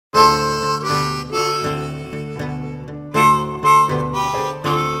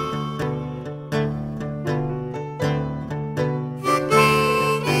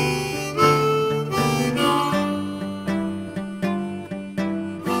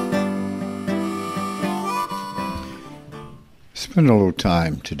Spend a little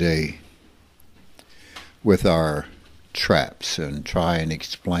time today with our traps and try and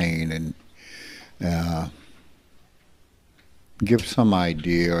explain and give some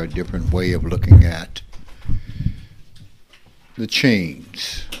idea or a different way of looking at the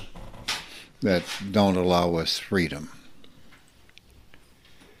chains that don't allow us freedom.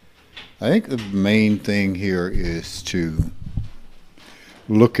 I think the main thing here is to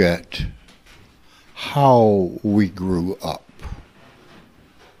look at how we grew up.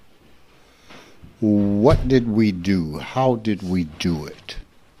 What did we do? How did we do it?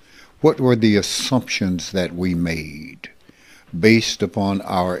 What were the assumptions that we made based upon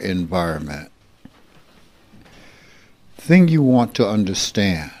our environment? Thing you want to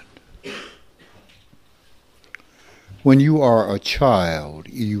understand. When you are a child,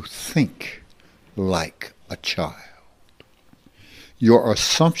 you think like a child. Your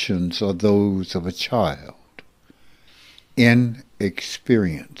assumptions are those of a child,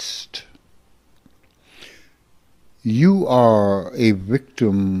 inexperienced. You are a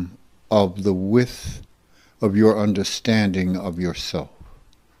victim of the width of your understanding of yourself.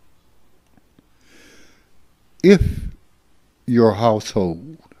 If your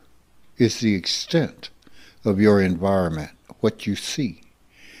household is the extent of your environment, what you see,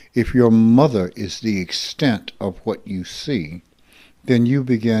 if your mother is the extent of what you see, then you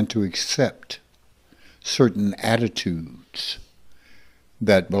begin to accept certain attitudes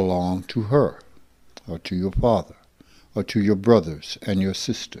that belong to her or to your father, or to your brothers and your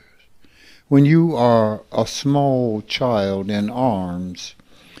sisters. When you are a small child in arms,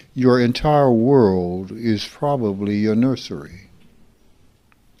 your entire world is probably your nursery.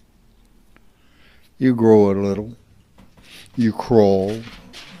 You grow a little, you crawl,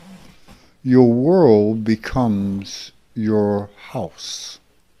 your world becomes your house.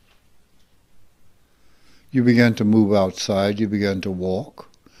 You begin to move outside, you begin to walk,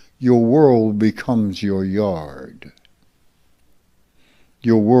 your world becomes your yard.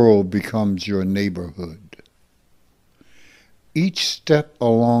 Your world becomes your neighborhood. Each step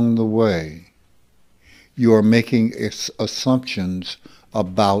along the way, you are making assumptions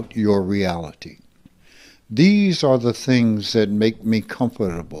about your reality. These are the things that make me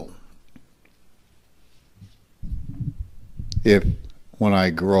comfortable. If, when I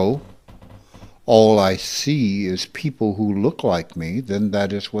grow, all I see is people who look like me, then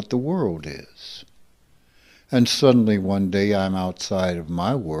that is what the world is. And suddenly one day I'm outside of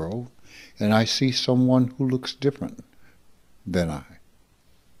my world and I see someone who looks different than I.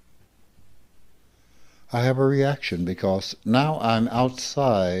 I have a reaction because now I'm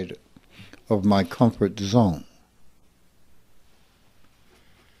outside of my comfort zone.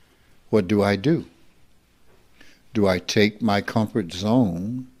 What do? Do I take my comfort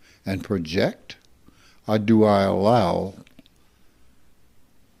zone and project, or do I allow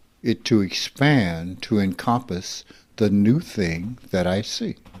it to expand to encompass the new thing that I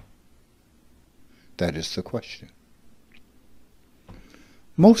see? That is the question.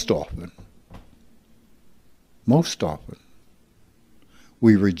 Most often,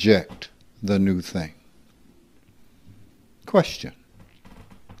 we reject the new thing. Question: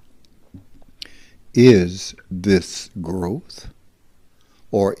 is this growth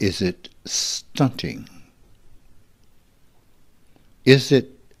or is it stunting? Is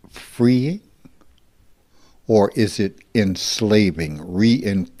it freeing, or is it enslaving,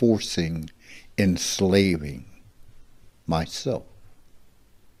 reinforcing, enslaving myself?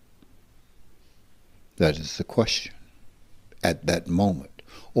 That is the question at that moment,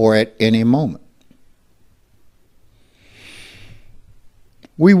 or at any moment.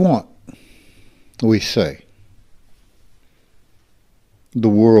 We say, the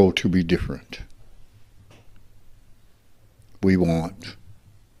world to be different. We want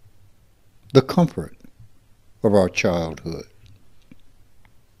the comfort of our childhood.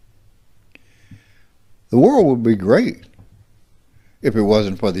 The world would be great if it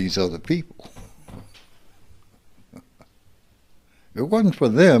wasn't for these other people. If it wasn't for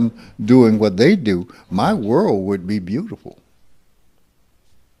them doing what they do, my world would be beautiful.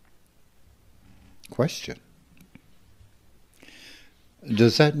 Question: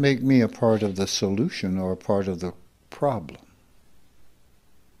 does that make me a part of the solution or a part of the problem?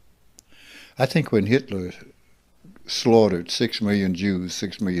 I think when Hitler slaughtered 6 million Jews,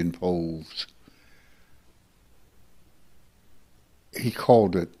 6 million Poles, he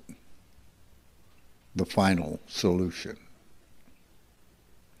called it the final solution.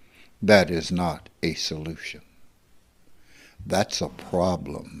 That is not a solution. That's a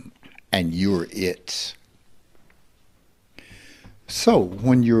problem, and you're it. So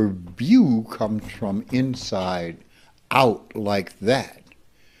when your view comes from inside out like that,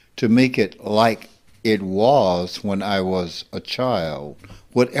 to make it like it was when I was a child,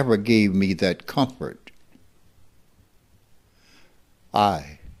 whatever gave me that comfort,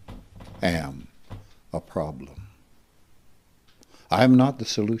 I am a problem. I am not the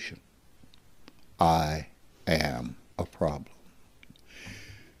solution. I am a problem.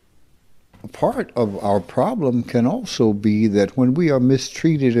 A part of our problem can also be that when we are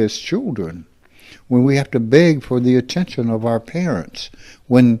mistreated as children, when we have to beg for the attention of our parents,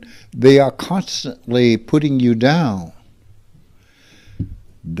 when they are constantly putting you down,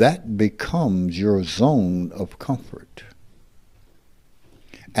 that becomes your zone of comfort.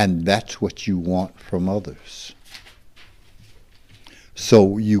 And that's what you want from others.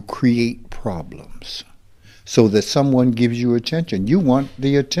 So you create problems so that someone gives you attention. You want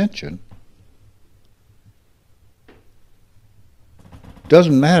the attention.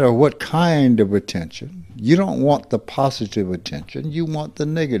 Doesn't matter what kind of attention. You don't want the positive attention. You want the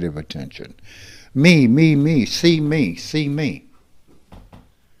negative attention. Me, me, me, see me, see me.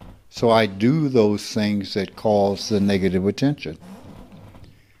 So I do those things that cause the negative attention.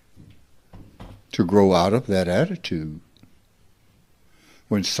 To grow out of that attitude,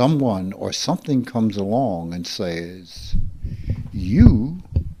 when someone or something comes along and says, you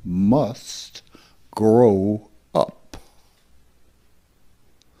must grow up.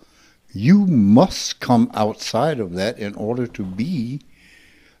 You must come outside of that in order to be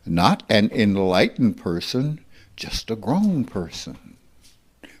not an enlightened person, just a grown person.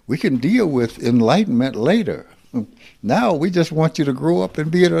 We can deal with enlightenment later. Now we just want you to grow up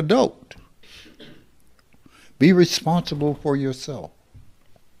and be an adult. Be responsible for yourself.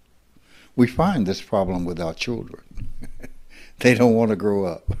 We find this problem with our children. They don't want to grow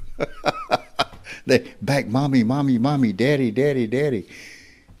up. They back mommy, mommy, mommy, daddy, daddy, daddy.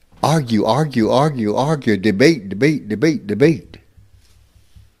 Argue, argue, argue, argue, debate, debate, debate, debate.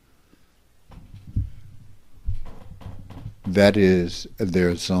 That is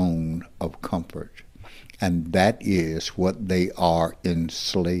their zone of comfort. And that is what they are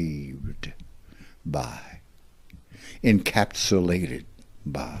enslaved by. Encapsulated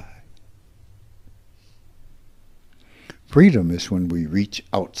by. Freedom is when we reach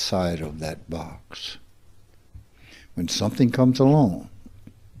outside of that box. When something comes along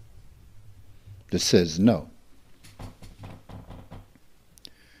that says no.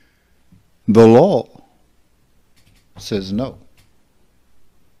 The law says no.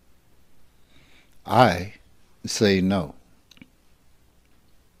 I say no.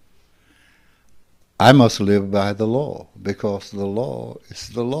 I must live by the law because the law is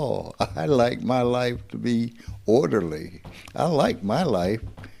the law. I like my life to be orderly. I like my life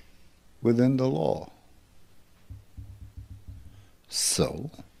within the law.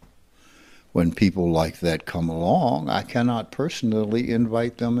 So, when people like that come along, I cannot personally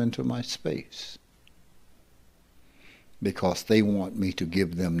invite them into my space because they want me to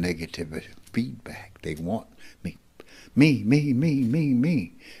give them negative feedback. They want me,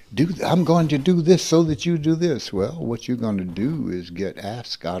 me. I'm going to do this so that you do this. Well, what you're going to do is get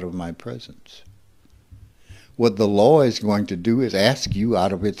asked out of my presence. What the law is going to do is ask you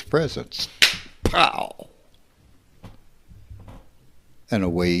out of its presence. Pow! And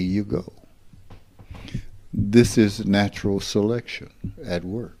away you go. This is natural selection at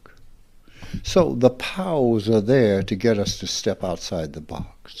work. So the POWs are there to get us to step outside the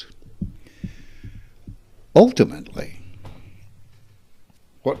box. Ultimately,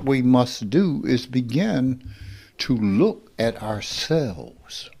 what we must do is begin to look at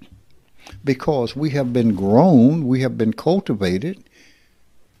ourselves because we have been grown, we have been cultivated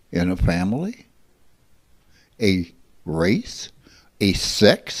in a family, a race, a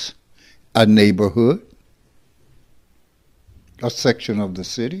sex, a neighborhood, a section of the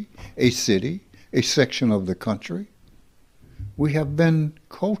city, a section of the country. We have been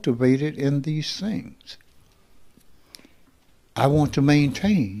cultivated in these things. I want to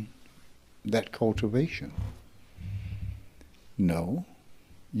maintain that cultivation. No,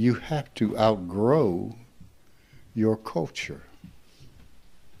 you have to outgrow your culture.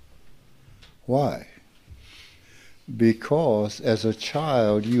 Why? Because as a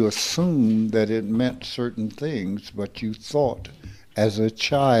child you assumed that it meant certain things, but you thought as a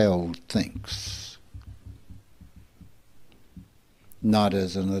child thinks, not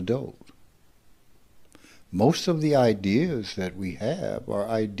as an adult. Most of the ideas that we have are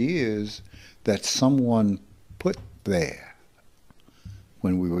ideas that someone put there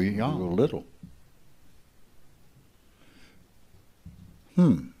when we were young, we were little.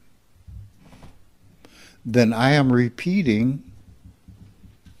 Then I am repeating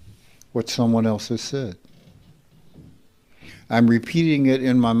what someone else has said. I'm repeating it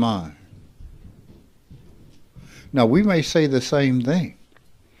in my mind. Now, we may say the same thing.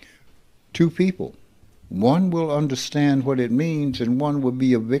 Two people. One will understand what it means, and one will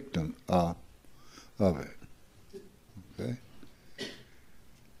be a victim of it. Okay?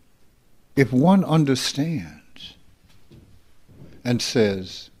 If one understands and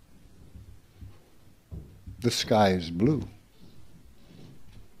says, the sky is blue,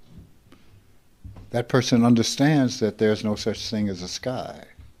 that person understands that there's no such thing as a sky.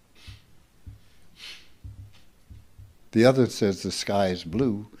 The other says the sky is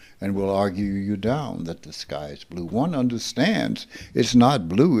blue and will argue you down that the sky is blue. One understands it's not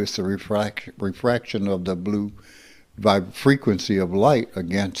blue, it's the refraction of the blue frequency of light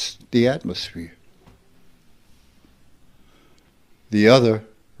against the atmosphere. The other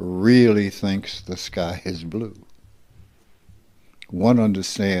really thinks the sky is blue. One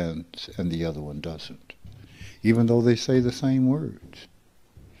understands and the other one doesn't, even though they say the same words.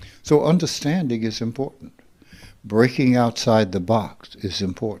 So understanding is important. Breaking outside the box is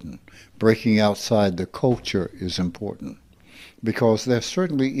important. Breaking outside the culture is important. Because there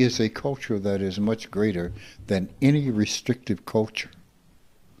certainly is a culture that is much greater than any restrictive culture.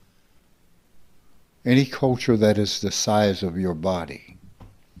 Any culture that is the size of your body.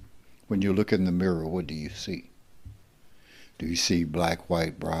 When you look in the mirror, what do you see? Do you see black,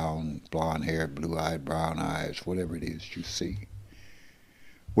 white, brown, blonde hair, blue-eyed, brown eyes, whatever it is you see?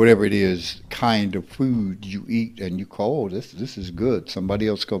 Whatever it is, kind of food you eat and you call, oh, this is good. Somebody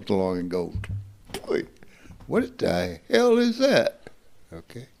else comes along and goes, boy, what the hell is that?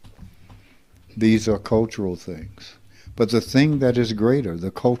 Okay. These are cultural things. But the thing that is greater,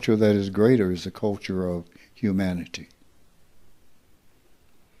 the culture that is greater, is the culture of humanity.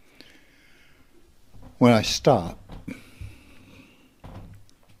 When I stop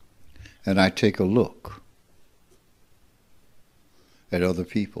and I take a look at other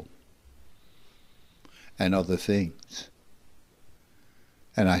people and other things,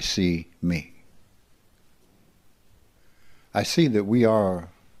 and I see me, I see that we are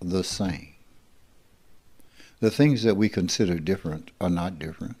the same. The things that we consider different are not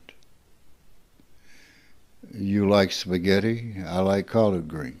different. You like spaghetti, I like collard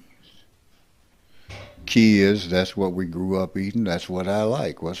greens. Key is that's what we grew up eating, that's what I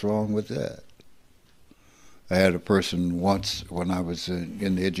like. What's wrong with that? I had a person once, when I was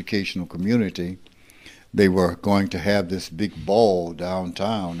in the educational community, they were going to have this big ball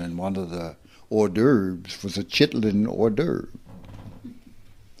downtown, and one of the hors d'oeuvres was a chitlin hors d'oeuvre.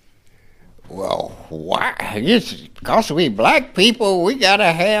 Well, why? It's because we black people, we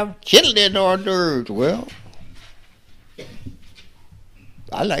gotta have chitlin hors d'oeuvres. Well,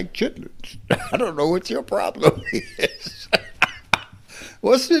 I like chitlins. I don't know what your problem is.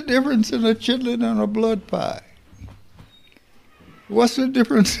 What's the difference in a chitlin and a blood pie? What's the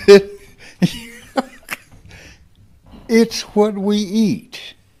difference in... It's what we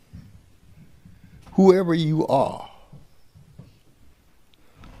eat. Whoever you are.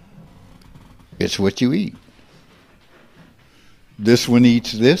 It's what you eat. This one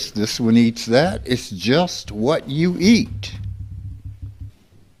eats this one eats that. It's just what you eat.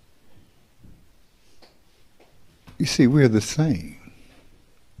 You see, we're the same.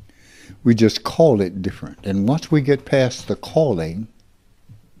 We just call it different. And once we get past the calling,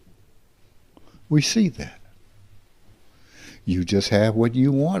 we see that. You just have what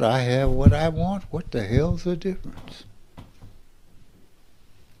you want, I have what I want. What the hell's the difference?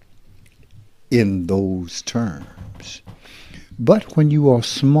 In those terms. But when you are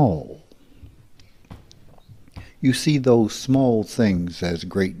small, you see those small things as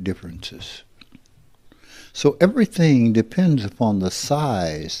great differences. So everything depends upon the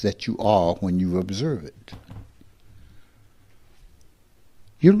size that you are when you observe it.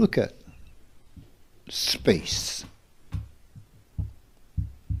 You look at space.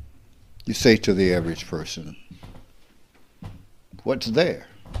 You say to the average person, what's there?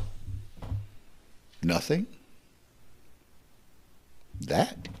 Nothing.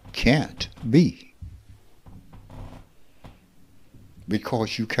 That can't be.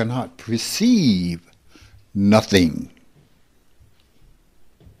 Because you cannot perceive nothing.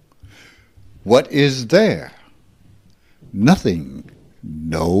 What is there? Nothing.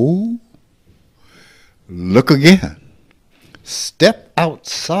 No. Look again. Step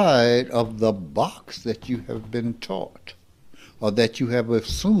outside of the box that you have been taught or that you have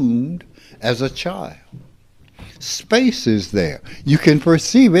assumed as a child. Space is there. You can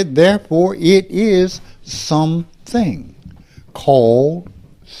perceive it, therefore it is something called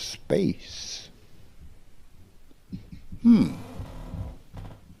space.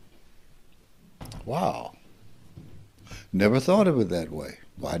 Wow. Never thought of it that way.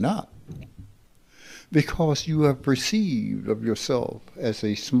 Why not? Because you have perceived of yourself as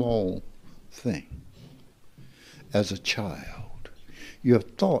a small thing, as a child. You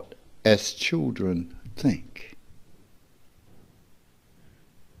have thought as children think.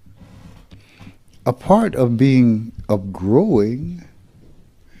 A part of growing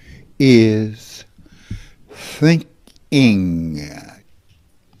is thinking.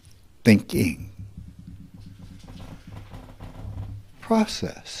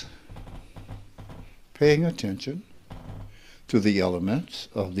 Process. Paying attention to the elements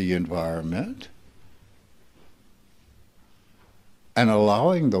of the environment and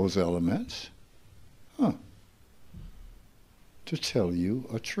allowing those elements to tell you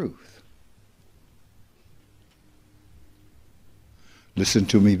a truth. Listen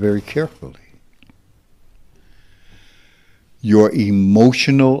to me very carefully. Your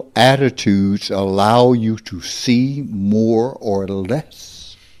emotional attitudes allow you to see more or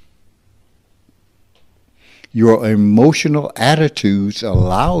less. Your emotional attitudes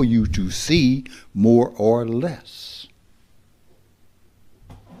allow you to see more or less.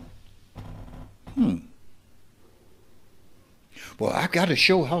 Well, I got to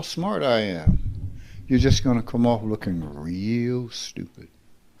show how smart I am. You're just going to come off looking real stupid.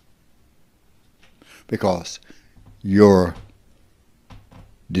 Because your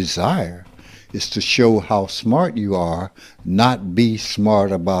desire is to show how smart you are, not be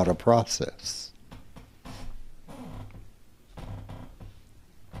smart about a process.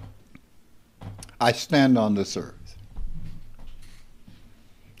 I stand on this earth.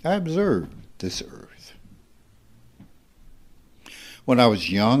 I observe this earth. When I was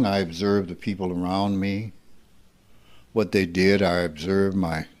young, I observed the people around me, what they did. I observed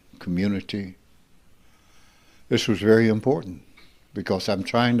my community. This was very important because I'm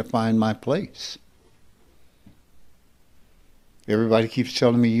trying to find my place. Everybody keeps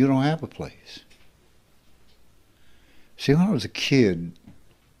telling me, you don't have a place. See, when I was a kid,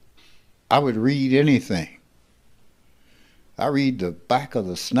 I would read anything. I read the back of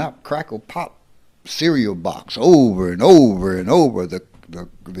the Snap, Crackle, Pop cereal box over and over and over,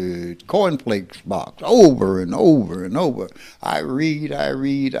 the cornflakes box over and over and over. I read.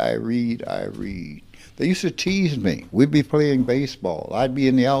 They used to tease me. We'd be playing baseball. I'd be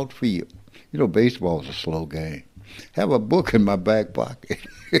in the outfield. You know, baseball's a slow game. Have a book in my back pocket.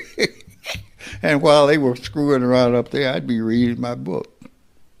 And while they were screwing around up there, I'd be reading my book.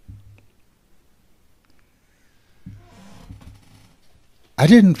 I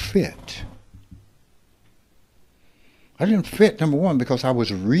didn't fit. I didn't fit, number one, because I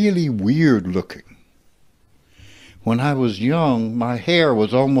was really weird looking. When I was young, my hair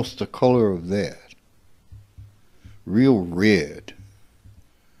was almost the color of that. Real red.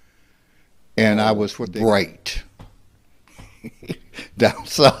 And I was bright. Down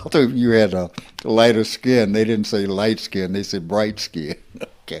south, if you had a lighter skin, they didn't say light skin, they said bright skin.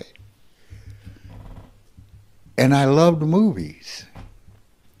 Okay. And I loved movies.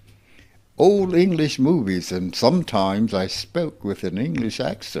 Old English movies, and sometimes I spoke with an English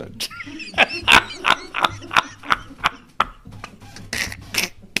accent.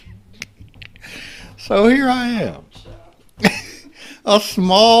 So here I am, a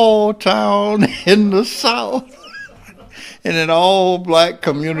small town in the South, in an all-black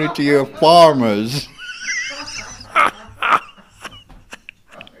community of farmers.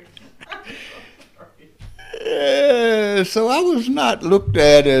 So I was not looked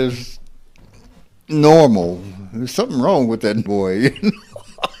at as normal. There's something wrong with that boy, you know?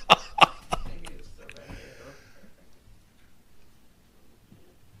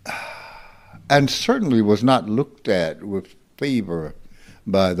 And certainly was not looked at with favor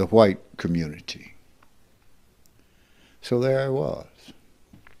by the white community. So there I was,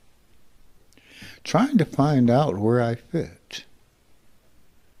 trying to find out where I fit.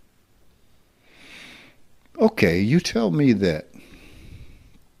 Okay, you tell me that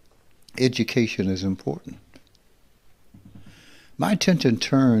education is important. My attention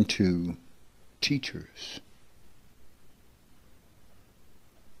turned to teachers,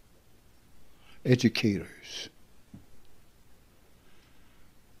 educators.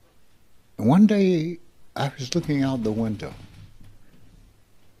 And one day I was looking out the window,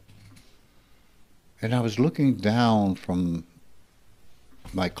 and I was looking down from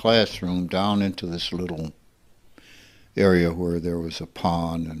my classroom down into this little area where there was a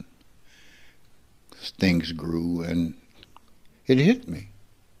pond and things grew, and it hit me.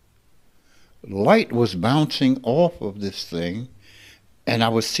 Light was bouncing off of this thing, and I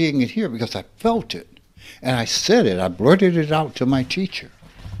was seeing it here because I felt it. And I said it, I blurted it out to my teacher.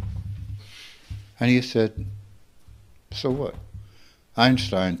 And he said, so what?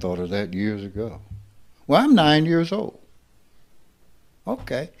 Einstein thought of that years ago. Well, I'm 9 years old.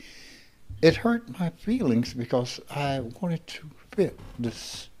 Okay. It hurt my feelings because I wanted to fit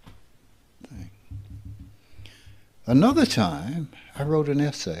this thing. Another time, I wrote an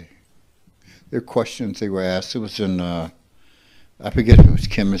essay. There were questions they were asked. It was in, I forget if it was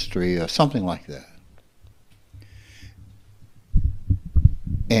chemistry or something like that.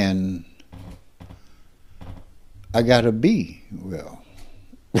 And I got a B. Well,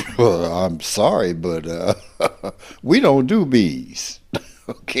 I'm sorry, but we don't do B's.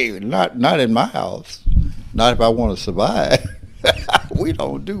 Okay, not in my house. Not if I want to survive. We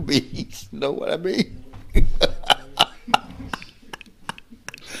don't do B's. You know what I mean?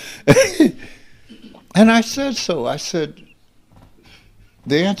 And I said so. I said,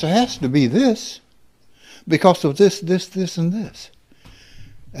 the answer has to be this, because of this, and this.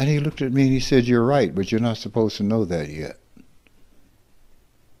 And he looked at me and he said, you're right, but you're not supposed to know that yet.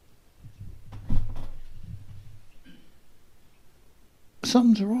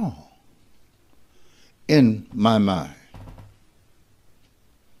 Something's wrong in my mind.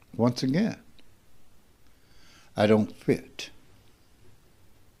 Once again, I don't fit.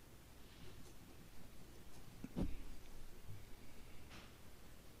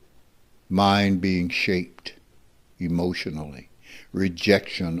 Mind being shaped emotionally,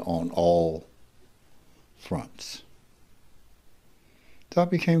 rejection on all fronts. So I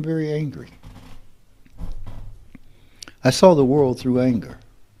became very angry. I saw the world through anger.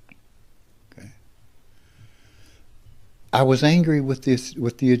 Okay. I was angry with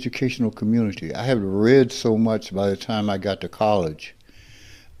the educational community. I had read so much by the time I got to college,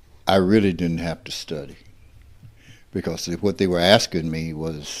 I really didn't have to study. Because what they were asking me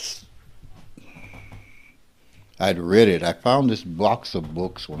was, I'd read it. I found this box of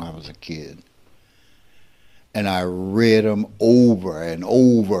books when I was a kid. And I read them over and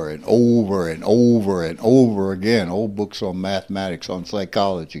over and over and over and over again. Old books on mathematics, on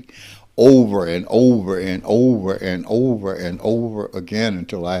psychology. Over and over and over and over and over again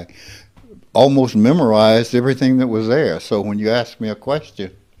until I almost memorized everything that was there. So when you ask me a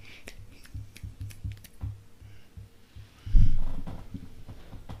question,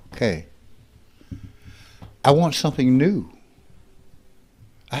 okay, I want something new.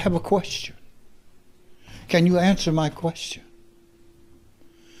 I have a question. Can you answer my question?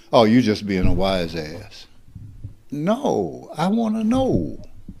 Oh, you're just being a wise ass. No, I want to know.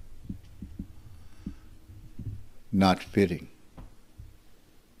 Not fitting.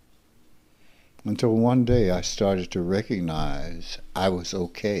 Until one day I started to recognize I was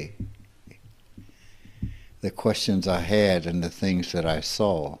okay. The questions I had and the things that I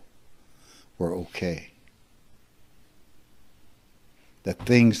saw were okay. The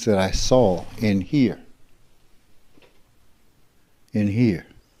things that I saw in here,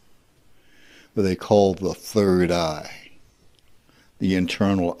 what they call the third eye, the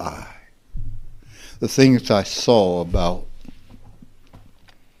internal eye. The things I saw about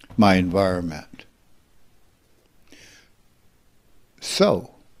my environment.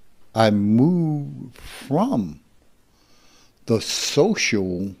 So I moved from the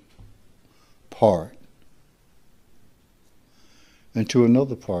social part into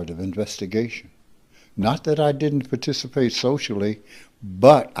another part of investigation. Not that I didn't participate socially,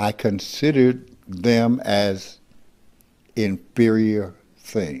 but I considered them as inferior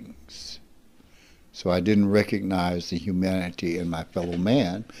things. So I didn't recognize the humanity in my fellow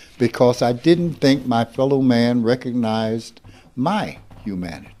man because I didn't think my fellow man recognized my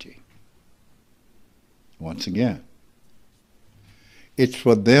humanity. Once again, it's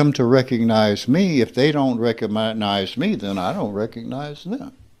for them to recognize me. If they don't recognize me, then I don't recognize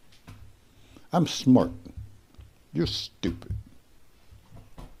them. I'm smart. You're stupid.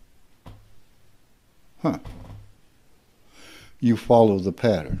 Huh. You follow the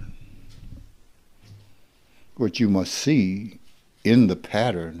pattern. What you must see in the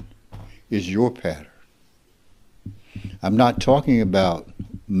pattern is your pattern. I'm not talking about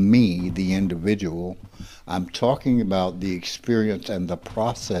me, the individual. I'm talking about the experience and the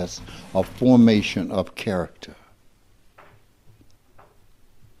process of formation of character.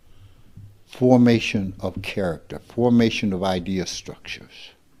 Formation of character, formation of idea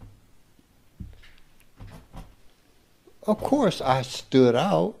structures. Of course, I stood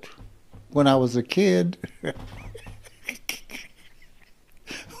out when I was a kid.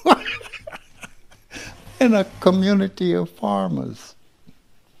 In a community of farmers.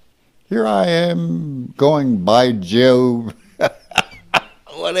 Here I am going by Jove,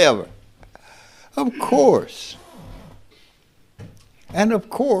 whatever. Of course. And of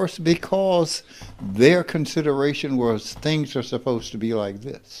course, because their consideration was things are supposed to be like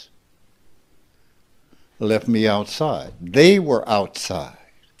this, left me outside. They were outside.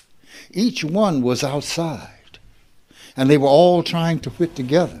 Each one was outside. And they were all trying to fit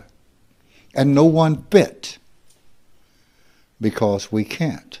together. And no one fit. Because we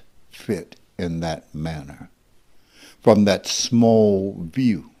can't fit in that manner. From that small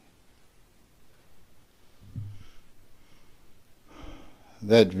view.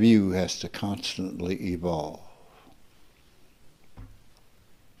 That view has to constantly evolve.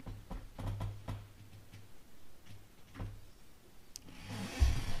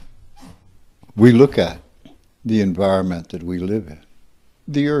 We look at the environment that we live in,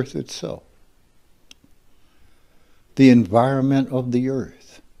 the earth itself, the environment of the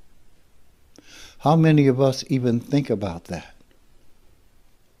earth. How many of us even think about that?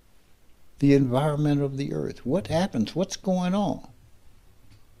 The environment of the earth. What happens? What's going on?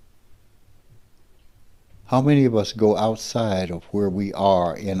 How many of us go outside of where we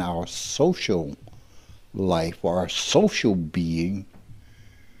are in our social life or our social being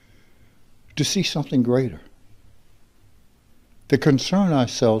to see something greater? To concern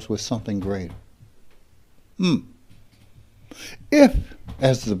ourselves with something greater. If,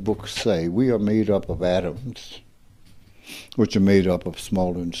 as the books say, we are made up of atoms, which are made up of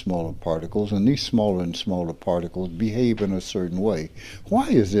smaller and smaller particles, and these smaller and smaller particles behave in a certain way, why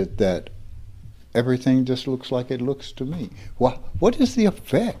is it that everything just looks like it looks to me? What is the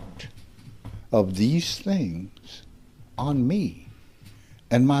effect of these things on me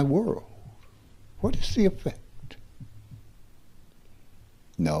and my world? What is the effect?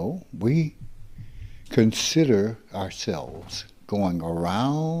 No, we consider ourselves going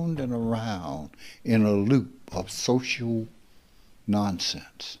around and around in a loop of social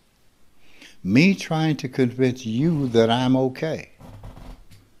nonsense. Me trying to convince you that I'm okay.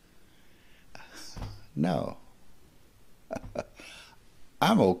 No.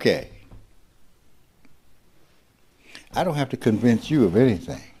 I'm okay. I don't have to convince you of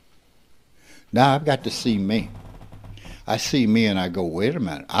anything. Now I've got to see me. I see me and I go, wait a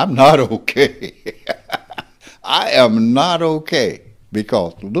minute, I'm not okay. I am not okay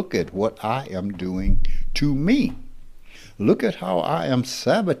because look at what I am doing to me. Look at how I am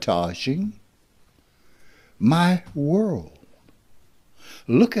sabotaging my world.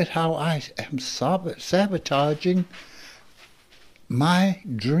 Look at how I am sabotaging my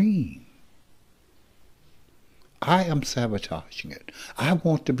dream. I am sabotaging it. I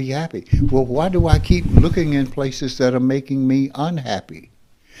want to be happy. Well, why do I keep looking in places that are making me unhappy?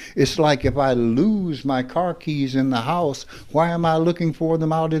 It's like if I lose my car keys in the house, why am I looking for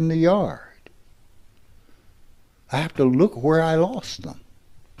them out in the yard? I have to look where I lost them.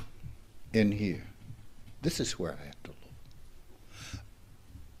 In here. This is where I have to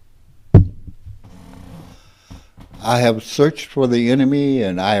look. I have searched for the enemy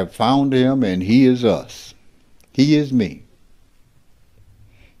and I have found him, and he is us. He is me.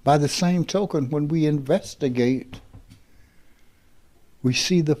 By the same token, when we investigate, we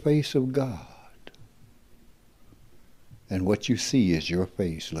see the face of God. And what you see is your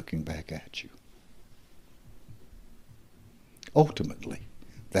face looking back at you. Ultimately,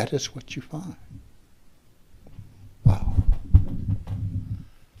 that is what you find. Wow.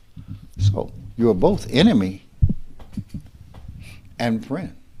 So, you are both enemy and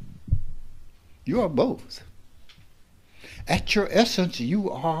friend. You are both. At your essence, you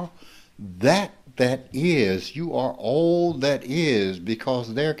are that is. You are all that is,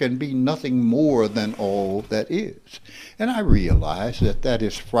 because there can be nothing more than all that is. And I realize that that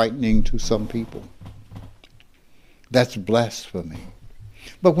is frightening to some people. That's blasphemy.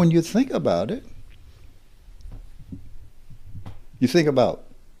 But when you think about it, you think about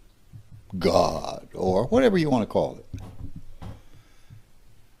God, or whatever you want to call it.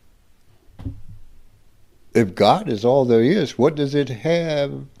 If God is all there is, what does it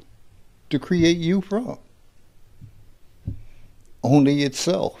have to create you from? Only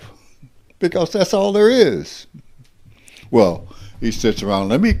itself. Because that's all there is. Well, he sits around,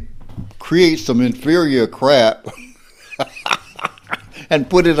 let me create some inferior crap and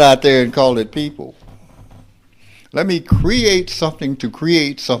put it out there and call it people. Let me create something to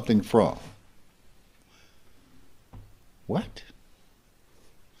create something from. What?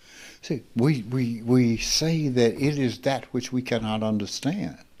 See, we say that it is that which we cannot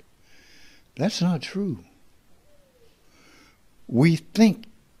understand. That's not true. We think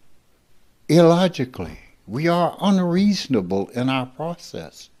illogically. We are unreasonable in our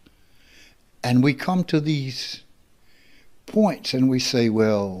process. And we come to these points and we say,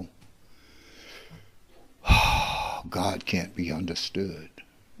 well, God can't be understood.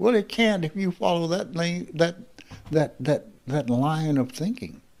 Well, it can't if you follow that line of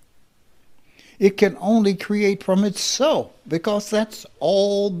thinking. It can only create from itself because that's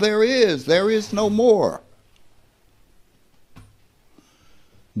all there is. There is no more.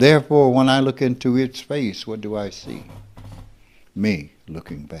 Therefore, when I look into its face, what do I see? Me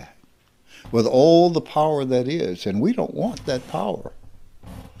looking back with all the power that is. And we don't want that power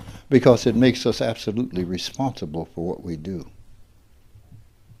because it makes us absolutely responsible for what we do.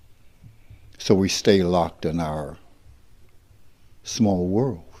 So we stay locked in our small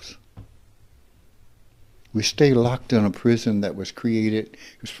worlds. We stay locked in a prison that was created,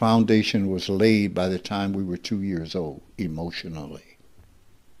 whose foundation was laid by the time we were 2 years old, emotionally.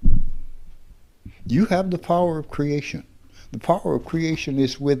 You have the power of creation. The power of creation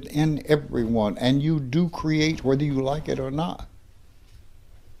is within everyone, and you do create whether you like it or not.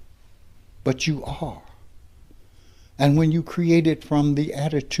 But you are. And when you create it from the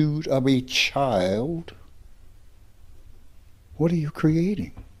attitude of a child, what are you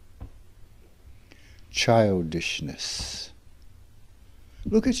creating? Childishness.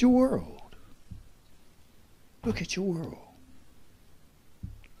 Look at your world. Look at your world.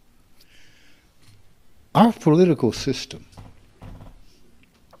 Our political system,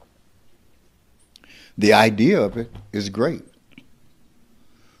 the idea of it is great.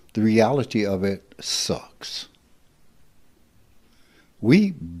 The reality of it sucks.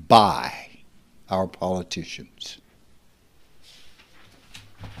 We buy our politicians.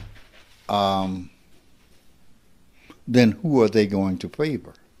 Then who are they going to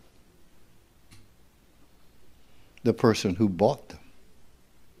favor? The person who bought them.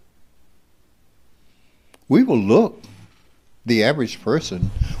 We will look, the average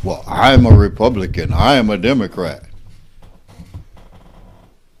person, well, I'm a Republican, I am a Democrat.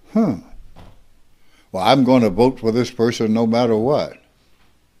 Well, I'm going to vote for this person no matter what.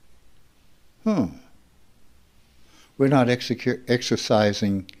 We're not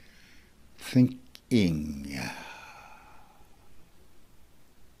exercising thinking.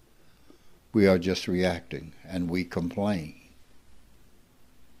 We are just reacting, and we complain.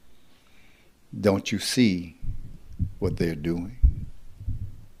 Don't you see what they're doing?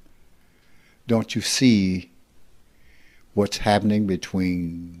 Don't you see what's happening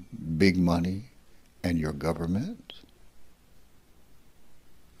between big money and your government?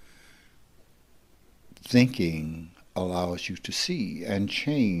 Thinking allows you to see and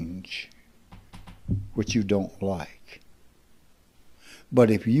change what you don't like. But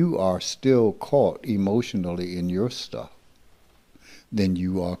if you are still caught emotionally in your stuff, then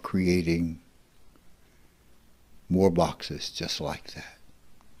you are creating more boxes just like that.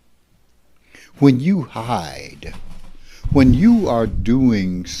 When you hide, when you are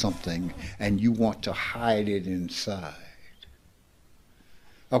doing something and you want to hide it inside,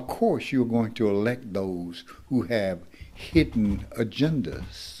 of course you're going to elect those who have hidden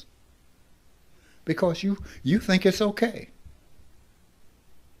agendas because you think it's okay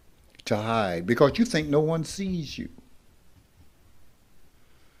to hide because you think no one sees you.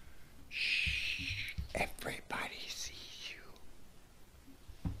 Shh, everybody sees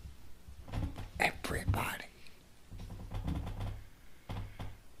you. Everybody.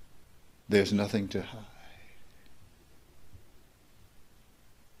 There's nothing to hide.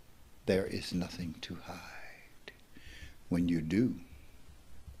 There is nothing to hide when you do.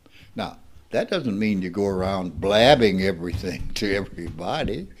 Now, that doesn't mean you go around blabbing everything to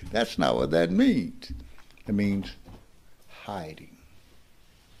everybody. That's not what that means. It means hiding.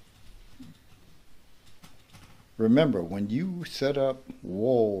 Remember, when you set up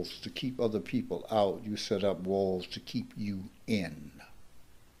walls to keep other people out, you set up walls to keep you in.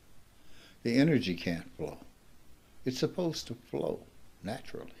 The energy can't flow. It's supposed to flow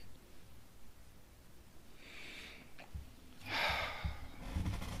naturally.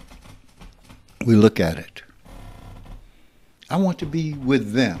 We look at it. I want to be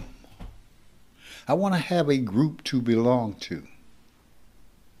with them. I want to have a group to belong to.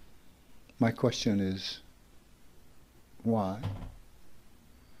 My question is, why?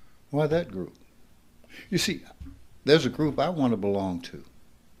 Why that group? You see, there's a group I want to belong to.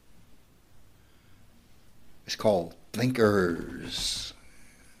 It's called thinkers.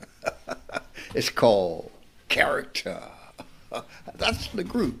 It's called character. That's the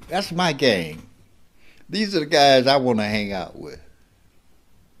group. That's my gang. These are the guys I want to hang out with.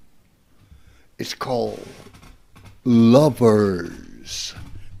 It's called lovers.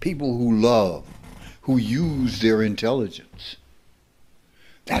 People who love, who use their intelligence.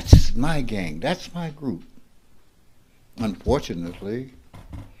 That's my gang. That's my group. Unfortunately,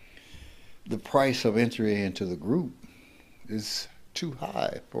 the price of entry into the group is too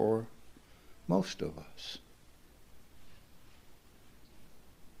high for most of us.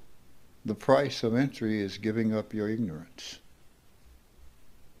 The price of entry is giving up your ignorance,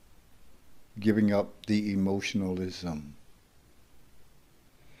 giving up the emotionalism,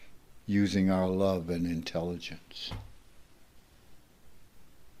 using our love and intelligence.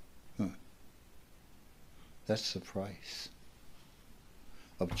 That's the price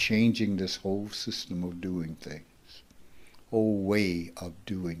of changing this whole system of doing things, whole way of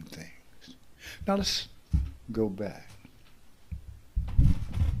doing things. Now let's go back.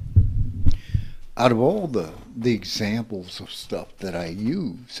 Out of all the examples of stuff that I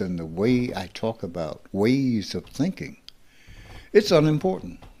use and the way I talk about ways of thinking, it's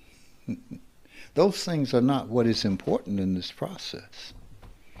unimportant. Those things are not what is important in this process.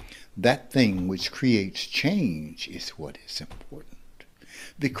 That thing which creates change is what is important.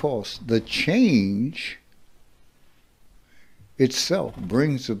 Because the change itself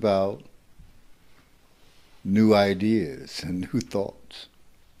brings about new ideas and new thoughts.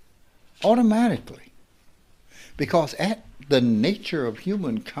 Automatically. Because at the nature of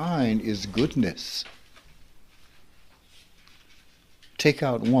humankind is goodness. Take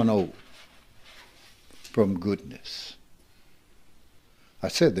out one O from goodness. I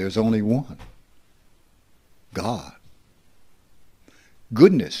said there's only one. God.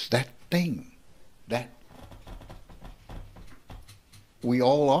 Goodness, that thing, that we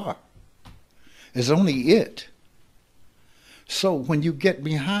all are, is only it. So when you get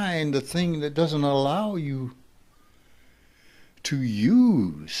behind the thing that doesn't allow you to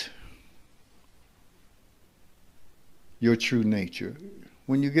use your true nature,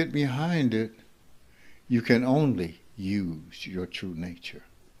 when you get behind it, you can only use your true nature.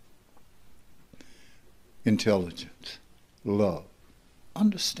 Intelligence, love,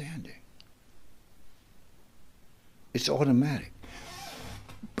 understanding. It's automatic.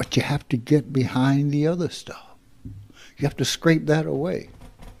 But you have to get behind the other stuff. You have to scrape that away.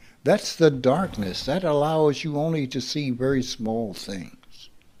 That's the darkness. That allows you only to see very small things.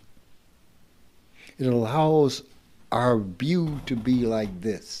 It allows our view to be like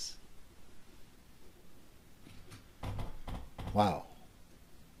this. Wow.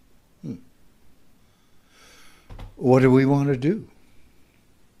 What do we want to do?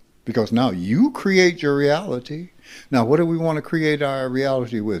 Because now you create your reality. Now what do we want to create our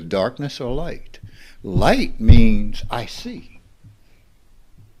reality with? Darkness or light? Light means I see.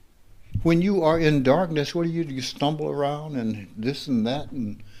 When you are in darkness, what do? You stumble around and this and that,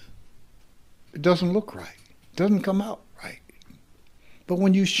 and it doesn't look right. It doesn't come out right. But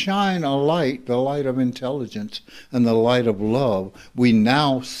when you shine a light, the light of intelligence and the light of love, we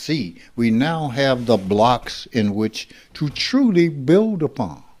now see. We now have the blocks in which to truly build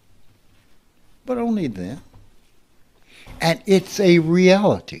upon. But only then. And it's a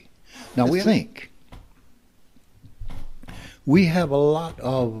reality. Now we think. We have a lot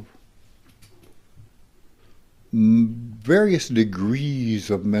of various degrees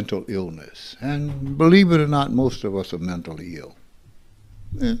of mental illness. And believe it or not, most of us are mentally ill.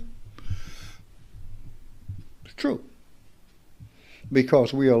 Yeah. It's true.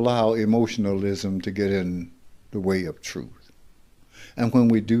 Because we allow emotionalism to get in the way of truth. And when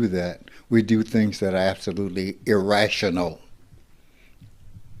we do that, we do things that are absolutely irrational.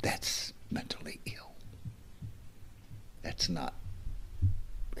 That's mentally ill. That's not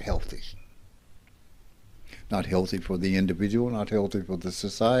healthy. Not healthy for the individual, not healthy for the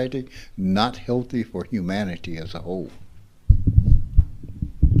society, not healthy for humanity as a whole.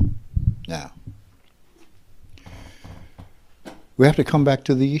 Now, we have to come back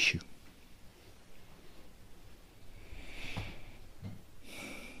to the issue.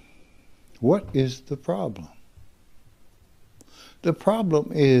 What is the problem? The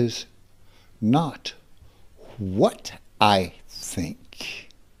problem is not what I think.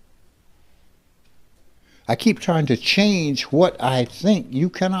 I keep trying to change what I think. You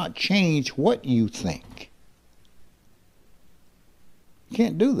cannot change what you think. You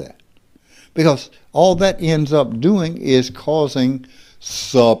can't do that. Because all that ends up doing is causing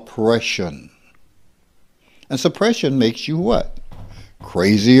suppression. And suppression makes you what?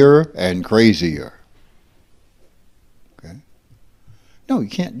 Crazier and crazier. Okay? No, you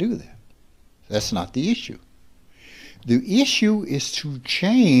can't do that. That's not the issue. The issue is to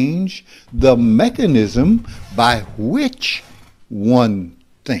change the mechanism by which one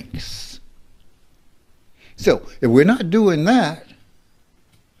thinks. So, if we're not doing that,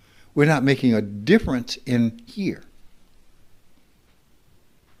 we're not making a difference in here.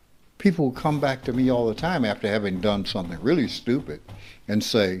 People come back to me all the time after having done something really stupid and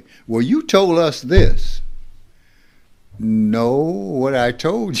say, well, you told us this. No, what I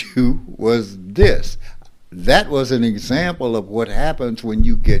told you was this. That was an example of what happens when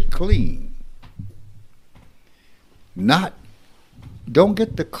you get clean. Don't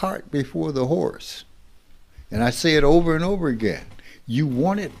get the cart before the horse. And I say it over and over again. You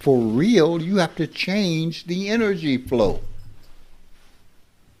want it for real, you have to change the energy flow.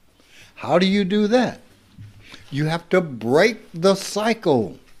 How do you do that? You have to break the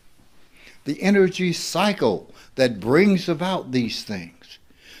cycle, the energy cycle that brings about these things.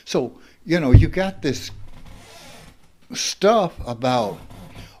 So, you got this stuff about,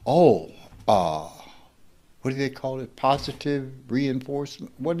 what do they call it? Positive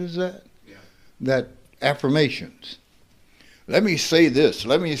reinforcement. What is that? Yeah. That affirmations. Let me say this,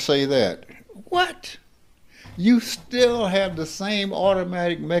 let me say that. What? You still have the same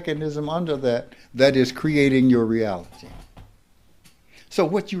automatic mechanism under that is creating your reality. So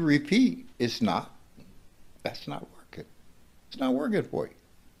what you repeat that's not working. It's not working for you.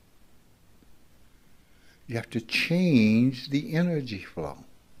 You have to change the energy flow.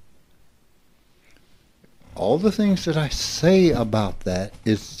 All the things that I say about that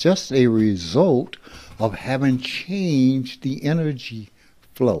is just a result of having changed the energy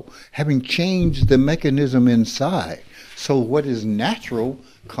flow, having changed the mechanism inside. So what is natural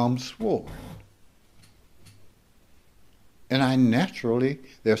comes forward. And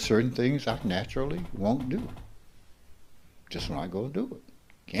there are certain things I naturally won't do. Just not going to do it.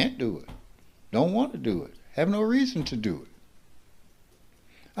 Can't do it. Don't want to do it. Have no reason to do it.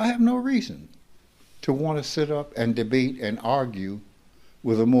 I have no reason to want to sit up and debate and argue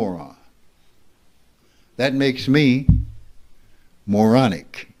with a moron. That makes me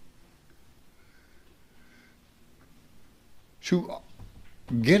moronic. To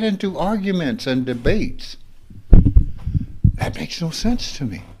get into arguments and debates, that makes no sense to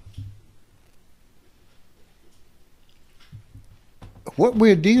me. What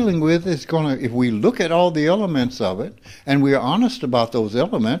we're dealing with is if we look at all the elements of it and we're honest about those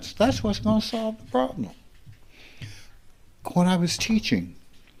elements, that's what's going to solve the problem. When I was teaching,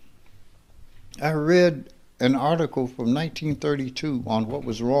 I read an article from 1932 on what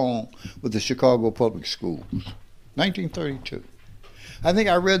was wrong with the Chicago public schools. 1932. I think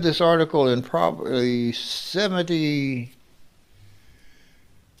I read this article in probably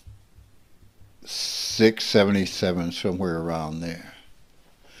 76, 77, somewhere around there.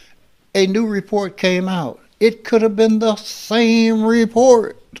 A new report came out. It could have been the same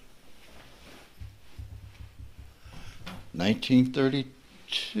report.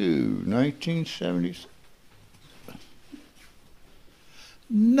 1932, 1970s.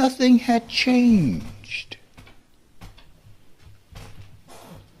 Nothing had changed.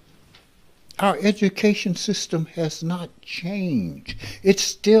 Our education system has not changed. It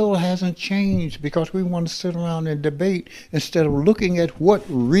still hasn't changed because we want to sit around and debate instead of looking at what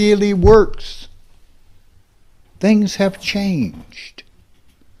really works. Things have changed.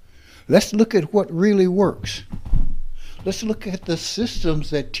 Let's look at what really works. Let's look at the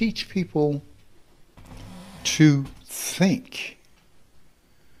systems that teach people to think,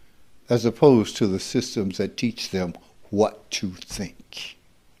 as opposed to the systems that teach them what to think.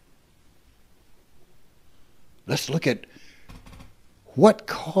 Let's look at what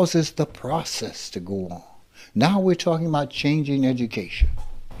causes the process to go on. Now we're talking about changing education.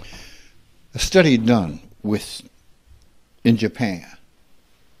 A study done in Japan.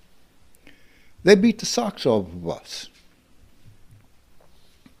 They beat the socks off of us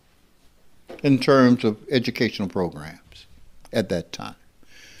in terms of educational programs at that time.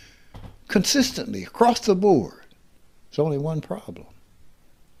 Consistently, across the board. There's only one problem.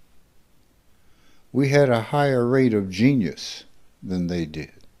 We had a higher rate of genius than they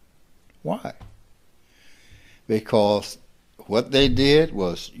did. Why? Because what they did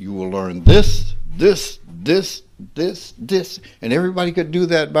was you will learn this, and everybody could do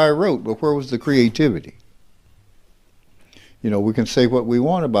that by rote, but where was the creativity? We can say what we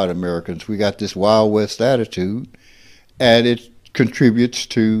want about Americans. We got this Wild West attitude, and it contributes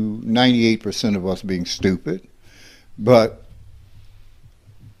to 98% of us being stupid, but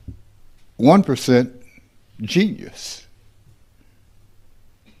 1% genius.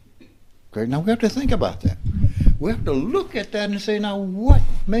 Okay, now we have to think about that. We have to look at that and say, now what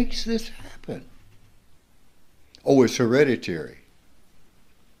makes this happen? Oh, it's hereditary.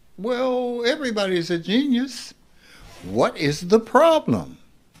 Well, everybody's a genius. What is the problem?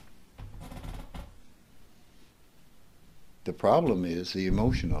 The problem is the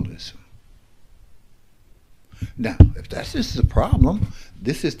emotionalism. Now, if that's just the problem,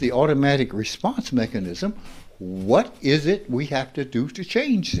 this is the automatic response mechanism. What is it we have to do to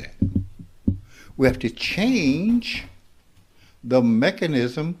change that? We have to change the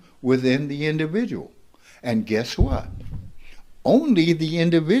mechanism within the individual. And guess what? Only the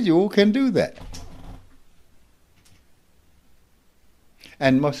individual can do that.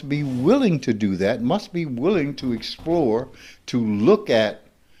 And must be willing to do that, must be willing to explore, to look at,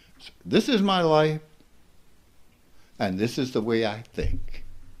 this is my life, and this is the way I think.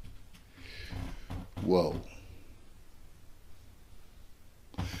 Whoa.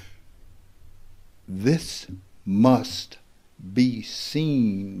 This must be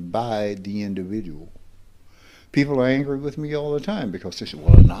seen by the individual. People are angry with me all the time because they say,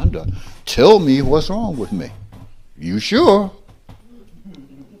 well, Ananda, tell me what's wrong with me. You sure?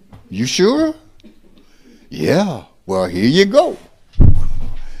 You sure? Yeah. Well, here you go.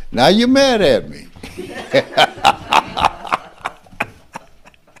 Now you're mad at me.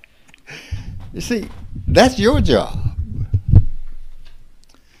 You see, that's your job.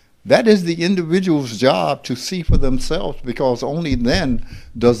 That is the individual's job to see for themselves, because only then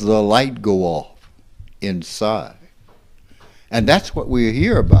does the light go off inside. And that's what we're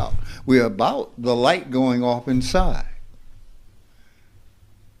here about. We're about the light going off inside.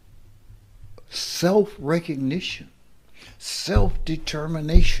 Self-recognition,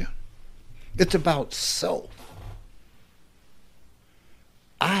 self-determination. It's about self.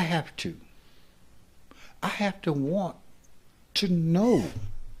 I have to want to know.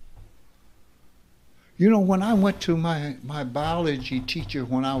 You know, when I went to my biology teacher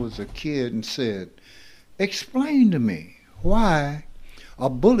when I was a kid and said, explain to me why a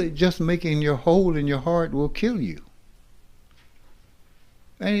bullet just making your hole in your heart will kill you.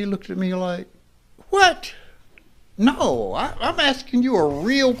 And he looked at me like, what? No, I'm asking you a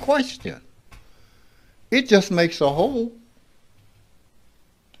real question. It just makes a hole.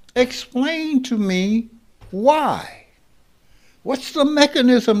 Explain to me why. What's the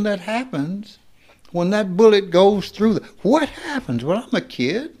mechanism that happens when that bullet goes through? What happens? Well, I'm a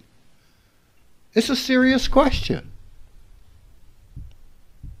kid. It's a serious question.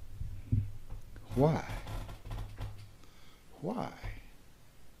 Why? Why?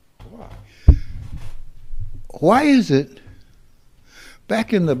 Why? Why is it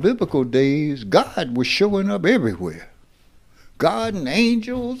back in the biblical days, God was showing up everywhere? God and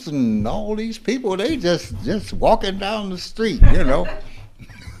angels and all these people, they just walking down the street, you know.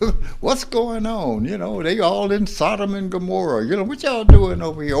 What's going on? You know, they all in Sodom and Gomorrah. You know, what y'all doing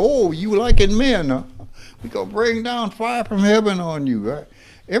over here? Oh, you liking men, huh? We gonna bring down fire from heaven on you, right?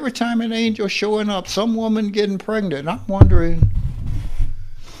 Every time an angel showing up, some woman getting pregnant. I'm wondering,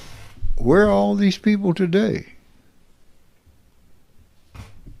 where are all these people today?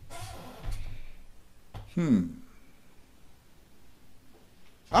 I'm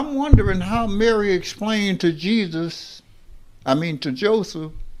wondering how Mary explained to Joseph,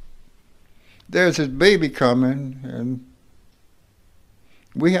 there's his baby coming, and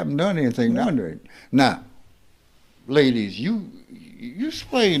we haven't done anything. Wondering. Now, ladies, you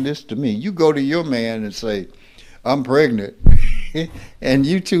explain this to me. You go to your man and say, I'm pregnant, and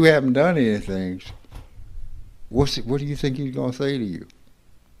you two haven't done anything. What do you think he's going to say to you?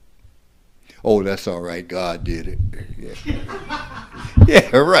 Oh, that's all right. God did it. Yeah,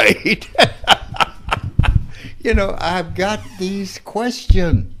 yeah, right. You know, I've got these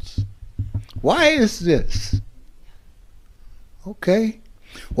questions. Why is this? Okay.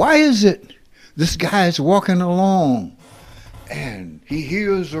 Why is it this guy's walking along and he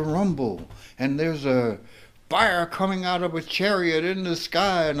hears a rumble and there's a fire coming out of a chariot in the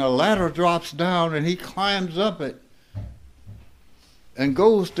sky and a ladder drops down and he climbs up it and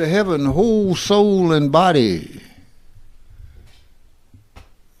goes to heaven, whole soul and body?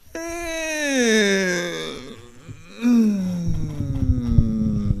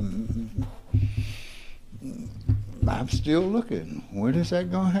 I'm still looking. When is that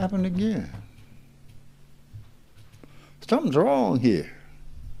going to happen again? Something's wrong here.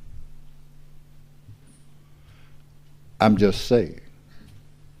 I'm just saying.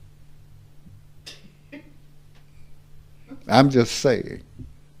 I'm just saying.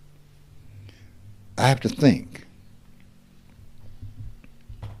 I have to think.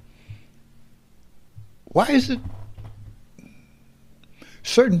 Why is it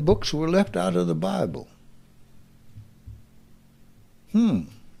certain books were left out of the Bible?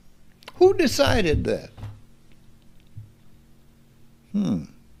 Who decided that?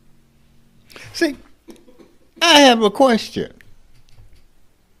 See, I have a question.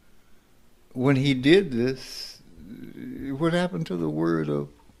 When he did this, what happened to the word of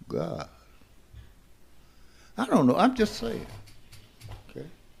God? I don't know. I'm just saying. Okay?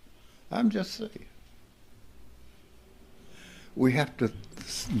 I'm just saying. We have to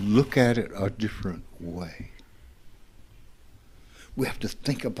look at it a different way. We have to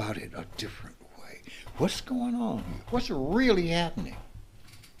think about it a different way. What's going on here? What's really happening?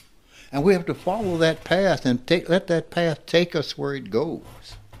 And we have to follow that path and let that path take us where it goes.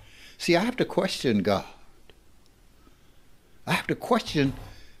 See, I have to question God. I have to question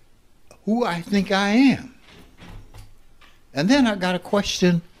who I think I am. And then I got to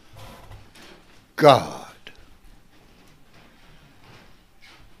question God.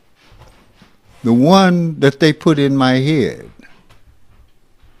 The one that they put in my head.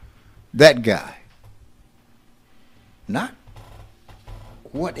 That guy. Not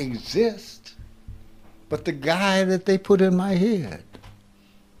what exists, but the guy that they put in my head.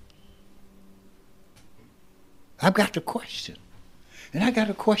 I've got to question. And I got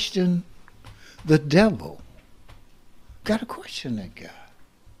to question the devil. Got to question that guy.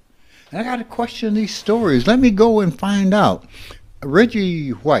 And I got to question these stories. Let me go and find out. Reggie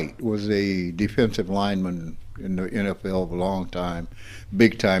White was a defensive lineman in the NFL for a long time,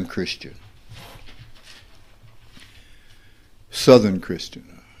 big-time Christian. Southern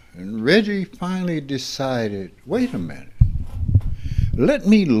Christian. And Reggie finally decided, wait a minute, let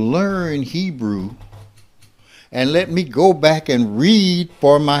me learn Hebrew and let me go back and read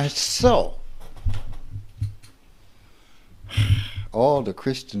for myself. All the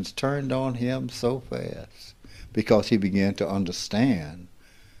Christians turned on him so fast because he began to understand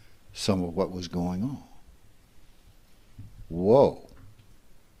some of what was going on. Whoa.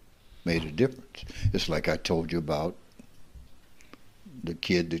 Made a difference. It's like I told you about the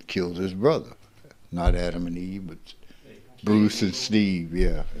kid that killed his brother. Not Adam and Eve, but Bruce and Steve,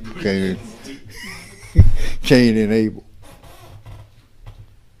 yeah. Cain and Abel.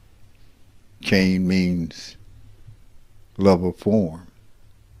 Cain means love of form.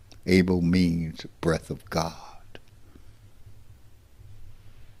 Abel means breath of God.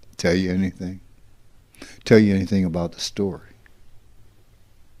 Tell you anything? Tell you anything about the story?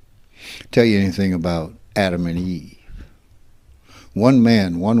 Tell you anything about Adam and Eve? One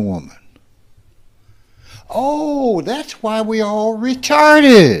man, one woman. Oh, that's why we all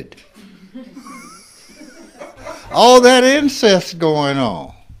retarded. All that incest going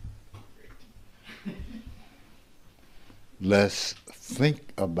on. Let's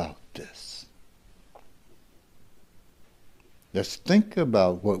think about this. Let's think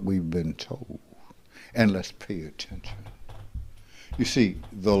about what we've been told, and let's pay attention. You see,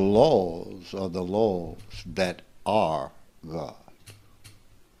 the laws are the laws that are God.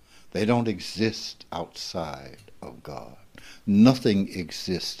 They don't exist outside of God. Nothing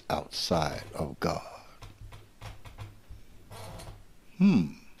exists outside of God.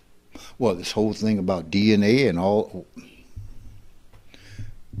 Well, this whole thing about DNA and all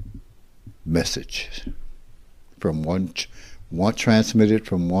message from one transmitted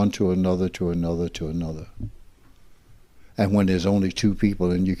from one to another to another to another. And when there's only two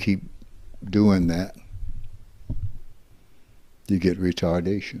people and you keep doing that, you get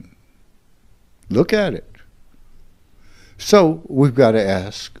retardation. Look at it. So we've got to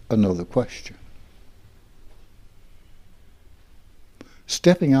ask another question.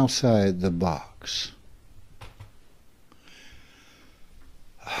 Stepping outside the box.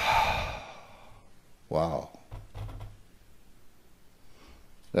 Wow.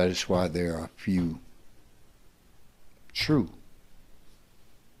 That is why there are few true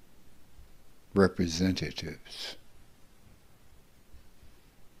representatives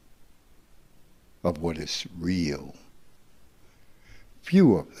of what is real.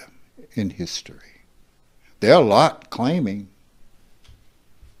 Few of them in history. There are a lot claiming,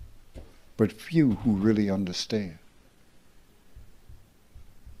 but few who really understand.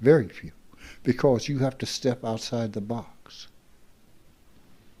 Very few. Because you have to step outside the box.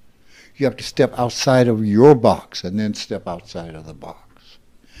 You have to step outside of your box and then step outside of the box.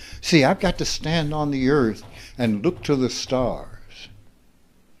 See, I've got to stand on the earth and look to the stars.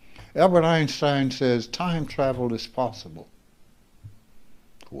 Albert Einstein says time travel is possible.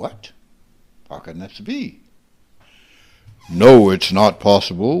 What? How can this be? No, it's not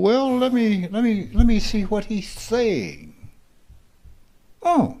possible. Well, let me see what he's saying.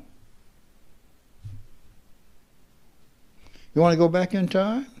 Oh. You want to go back in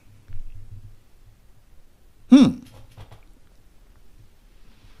time?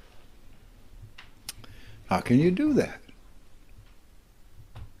 How can you do that?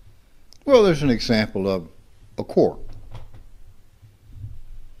 Well, there's an example of a quark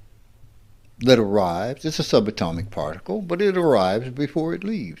that arrives. It's a subatomic particle, but it arrives before it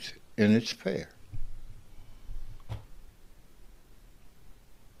leaves in its pair.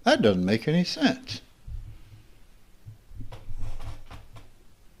 That doesn't make any sense.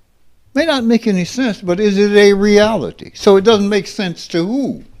 May not make any sense, but is it a reality? So it doesn't make sense to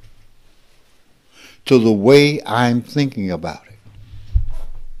who? To the way I'm thinking about it.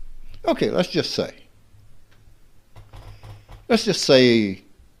 Okay, let's just say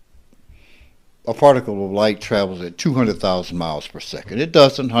a particle of light travels at 200,000 miles per second. It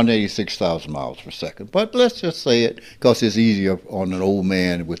doesn't, 186,000 miles per second. But let's just say it because it's easier on an old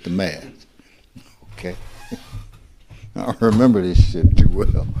man with the math. Okay? I don't remember this shit too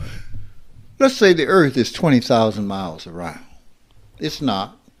well. Let's say the Earth is 20,000 miles around. It's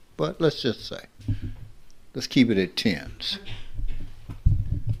not, but let's just say. Let's keep it at tens.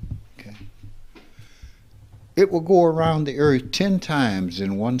 Okay? It will go around the Earth 10 times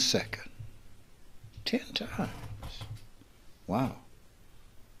in 1 second. 10 times. Wow.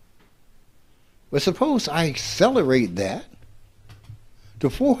 But suppose I accelerate that to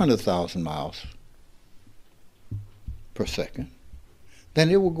 400,000 miles per second. Then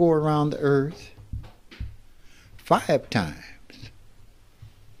it will go around the Earth 5 times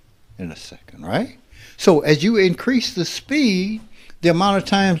in a second, right? So as you increase the speed, the amount of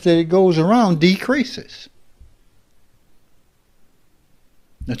times that it goes around decreases.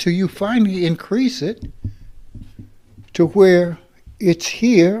 Until you finally increase it to where it's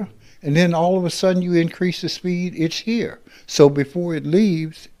here, and then all of a sudden you increase the speed, it's here. So before it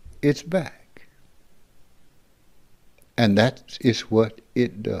leaves, it's back. And that is what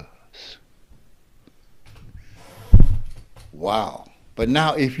it does. Wow. But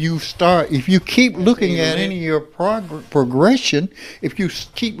now if you keep looking at any of your progression, if you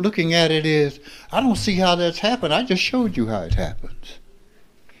keep looking at it as, I don't see how that's happened. I just showed you how it happens.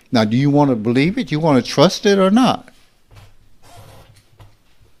 Now, do you want to believe it? You want to trust it or not?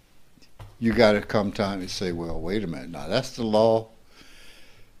 You got to come time and say, well, wait a minute. Now, that's the law.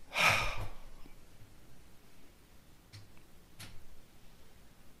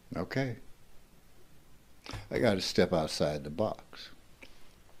 Okay. I got to step outside the box.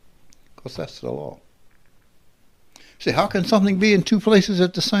 Because that's the law. See, how can something be in 2 places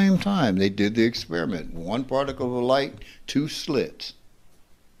at the same time? They did the experiment. 1 particle of light, 2 slits.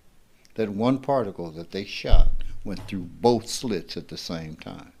 That 1 particle that they shot went through both slits at the same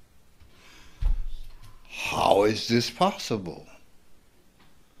time. How is this possible?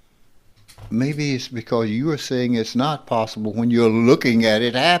 Maybe it's because you are saying it's not possible when you're looking at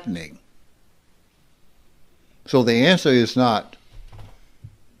it happening. So the answer is not,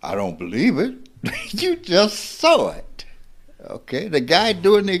 I don't believe it. You just saw it. Okay? The guy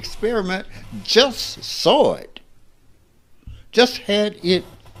doing the experiment just saw it. Just had it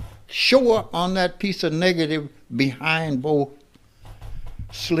show up on that piece of negative behind both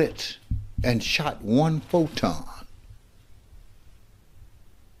slits and shot 1 photon.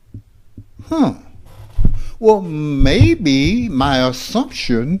 Well, maybe my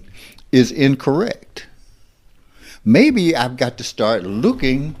assumption is incorrect. Maybe I've got to start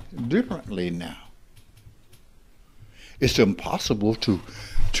looking differently now. It's impossible to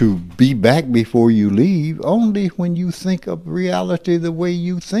be back before you leave only when you think of reality the way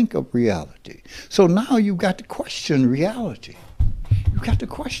you think of reality. So now you've got to question reality. You've got to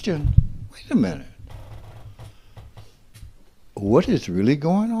question, wait a minute, what is really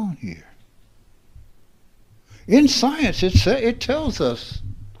going on here? In science, it tells us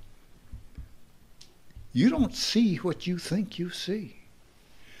you don't see what you think you see.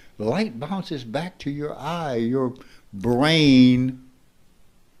 Light bounces back to your eye. Your brain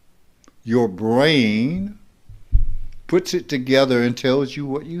puts it together and tells you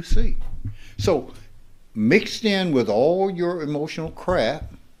what you see. So mixed in with all your emotional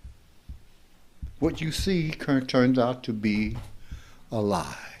crap, what you see turns out to be a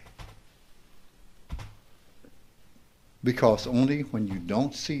lie. Because only when you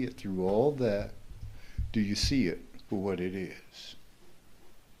don't see it through all that do you see it for what it is.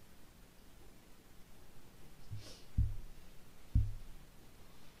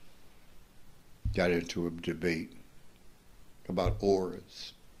 Got into a debate about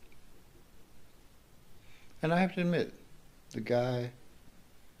auras. And I have to admit, the guy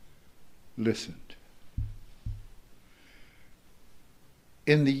listened.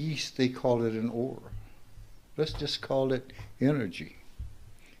 In the East, they call it an aura. Let's just call it energy.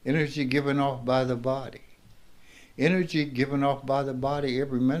 Energy given off by the body. Energy given off by the body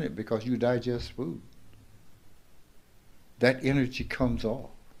every minute because you digest food. That energy comes off.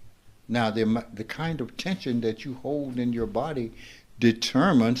 Now, the kind of tension that you hold in your body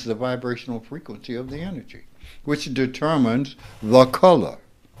determines the vibrational frequency of the energy, which determines the color.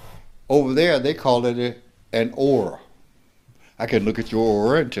 Over there, they call it an aura. I can look at your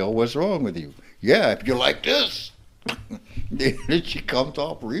aura and tell what's wrong with you. Yeah, if you're like this, then she comes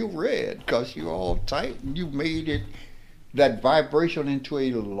off real red because you're all tight and you made it, that vibration, into a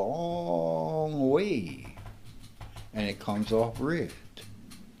long wave, and it comes off red.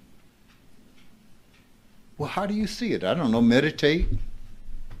 Well, how do you see it? I don't know. Meditate,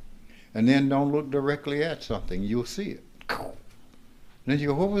 and then don't look directly at something. You'll see it. Then you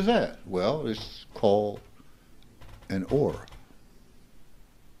go, what was that? Well, it's called an aura.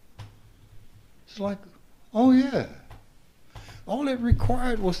 It's like, oh yeah. All it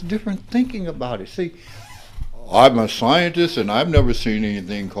required was different thinking about it. See, I'm a scientist and I've never seen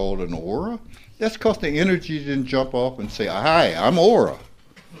anything called an aura. That's because the energy didn't jump off and say, hi, I'm aura.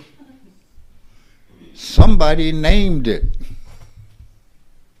 Somebody named it.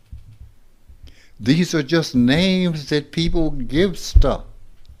 These are just names that people give stuff.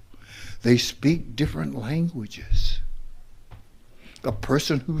 They speak different languages. A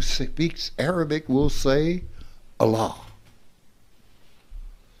person who speaks Arabic will say Allah.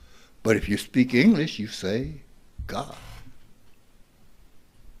 But if you speak English, you say God.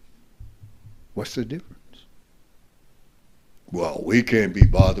 What's the difference? Well, we can't be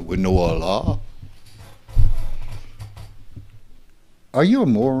bothered with no Allah. Are you a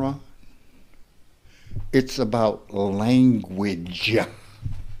moron? It's about language.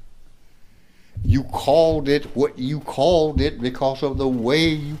 You called it what you called it because of the way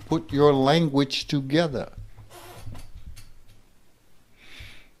you put your language together.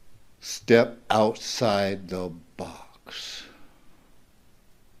 Step outside the box.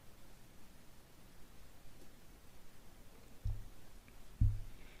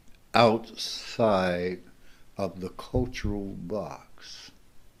 Outside of the cultural box.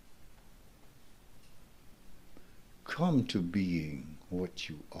 Come to being what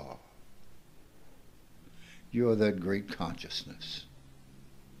you are. You are that great consciousness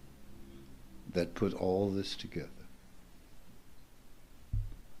that put all this together.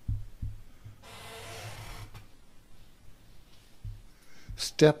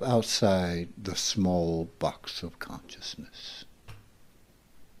 Step outside the small box of consciousness.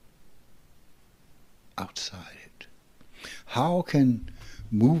 Outside it. How can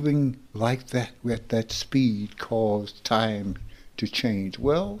moving like that at that speed cause time to change?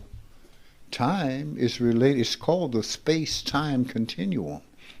 Well, time is related, it's called the space-time continuum.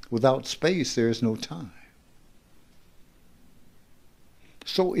 Without space, there is no time.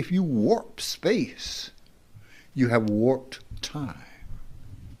 So if you warp space, you have warped time.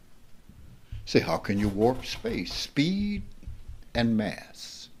 Say, how can you warp space? Speed and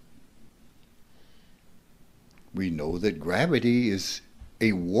mass. We know that gravity is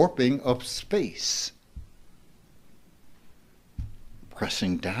a warping of space,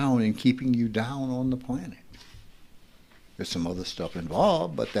 pressing down and keeping you down on the planet. There's some other stuff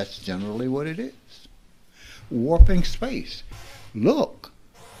involved, but that's generally what it is. Warping space. Look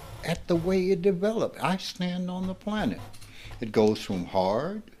at the way it developed. I stand on the planet. It goes from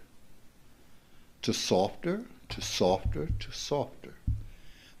hard to softer, to softer, to softer.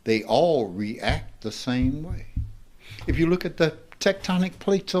 They all react the same way. If you look at the tectonic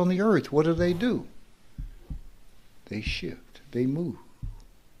plates on the earth, what do? They shift, they move.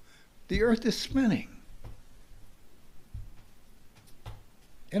 The earth is spinning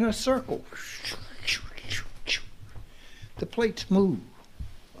in a circle. The plates move.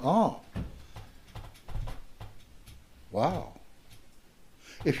 Oh. Wow.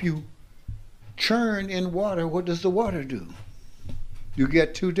 If you churn in water, what does the water do? You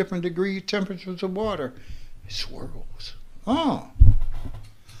get 2 different degree temperatures of water. It swirls. Oh.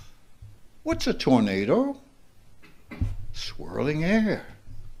 What's a tornado? Swirling air.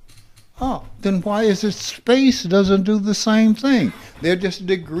 Oh, then why is it space doesn't do the same thing? They're just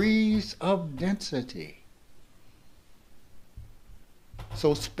degrees of density.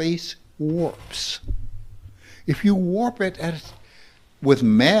 So space warps. If you warp it with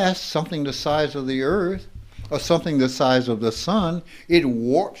mass, something the size of the earth, or something the size of the sun, it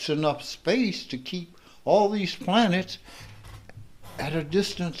warps enough space to keep all these planets at a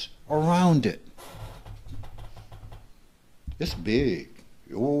distance around it. It's big.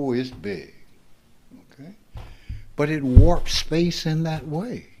 Oh, it's big. Okay? But it warps space in that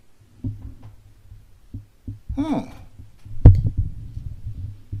way.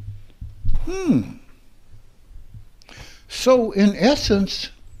 So in essence,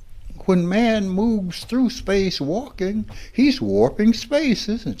 when man moves through space walking, he's warping space,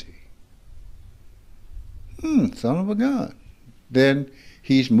 isn't he? Son of a gun. Then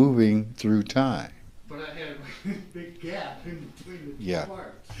he's moving through time. But I had a big gap in between the two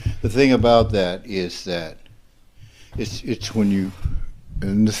parts. The thing about that is that it's when you,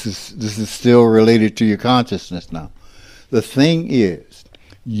 and this is still related to your consciousness now. The thing is,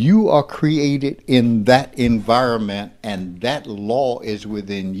 you are created in that environment, and that law is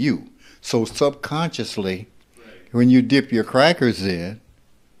within you. So subconsciously, when you dip your crackers in,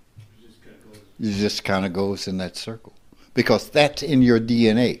 it just kind of goes in that circle. Because that's in your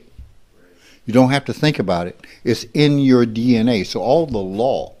DNA. You don't have to think about it. It's in your DNA. So all the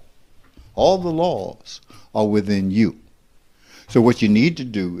laws are within you. So what you need to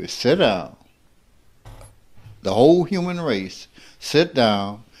do is sit down. The whole human race, sit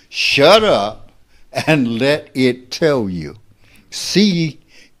down, shut up, and let it tell you. See,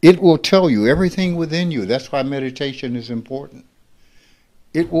 it will tell you everything within you. That's why meditation is important.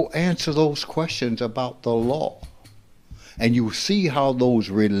 It will answer those questions about the law. And you will see how those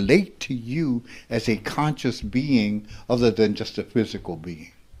relate to you as a conscious being other than just a physical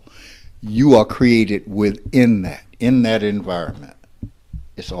being. You are created within that, in that environment.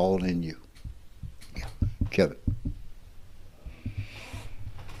 It's all in you. Yeah. Kevin.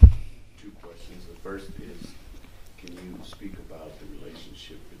 Two questions. The first is, can you speak about the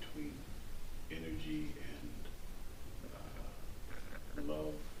relationship between energy and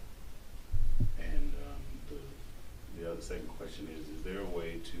love? And the other second question is there a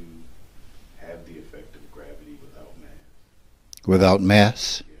way to have the effect of gravity without mass? Without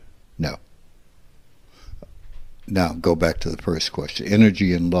mass? Yeah. No. Now, go back to the first question.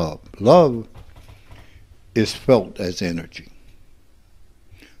 Energy and love. Love is felt as energy.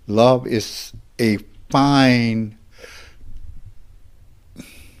 Love is a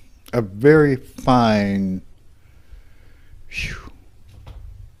very fine,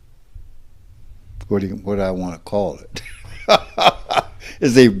 what I want to call it,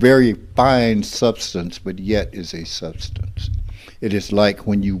 is a very fine substance, but yet is a substance. It is like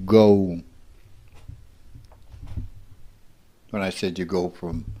when you go, when I said you go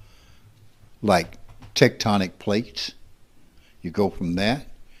from like tectonic plates, you go from that,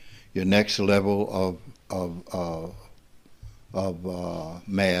 your next level of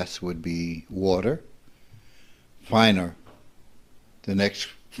mass would be water. Finer, the next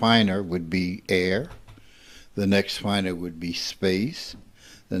finer would be air. The next finer would be space.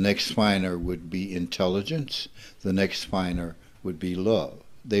 The next finer would be intelligence. The next finer would be love.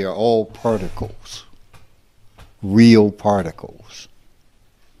 They are all particles, real particles.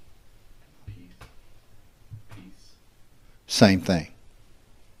 Peace. Same thing.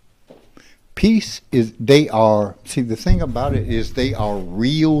 Peace is, they are, see, the thing about it is they are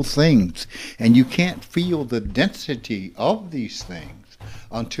real things. And you can't feel the density of these things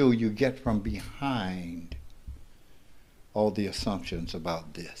until you get from behind all the assumptions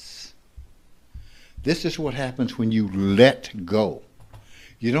about this. This is what happens when you let go.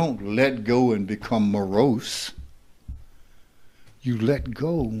 You don't let go and become morose. You let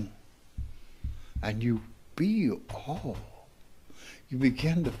go and you feel all. You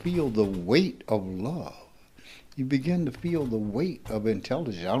begin to feel the weight of love. You begin to feel the weight of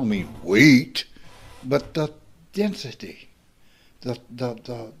intelligence. I don't mean weight, but the density, the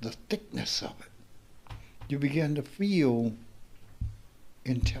thickness of it. You begin to feel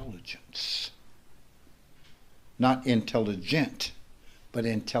intelligence. Not intelligent, but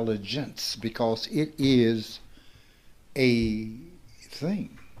intelligence, because it is a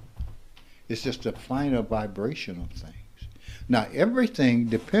thing. It's just a finer vibration of things. Now, everything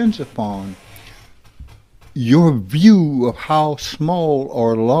depends upon your view of how small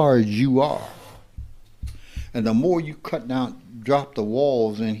or large you are. And the more you cut down, drop the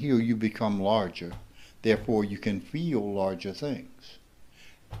walls in here, you become larger. Therefore, you can feel larger things.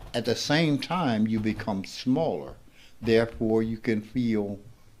 At the same time, you become smaller. Therefore, you can feel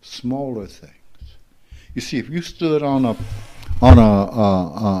smaller things. You see, if you stood on a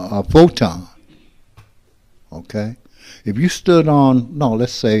photon, okay? If you stood on, no,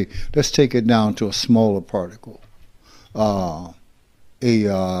 let's take it down to a smaller particle. What's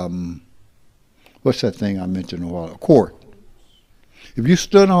that thing I mentioned a while ago? A quark. If you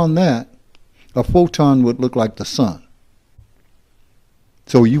stood on that, a photon would look like the sun.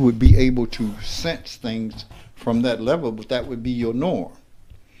 So you would be able to sense things from that level, but that would be your norm.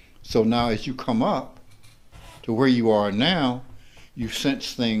 So now as you come up to where you are now, you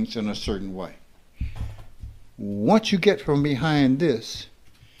sense things in a certain way. Once you get from behind this,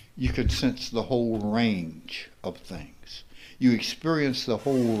 you can sense the whole range of things. You experience the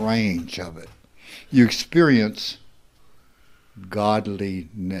whole range of it. You experience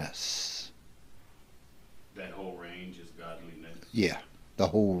godliness. Yeah, the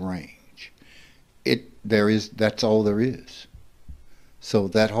whole range. That's all there is. So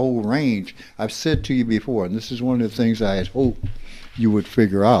that whole range, I've said to you before, and this is one of the things I had hoped you would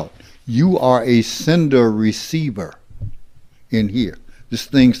figure out. You are a sender receiver in here. This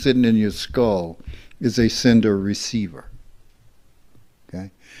thing sitting in your skull is a sender receiver. Okay?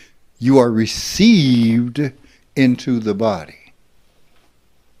 You are received into the body.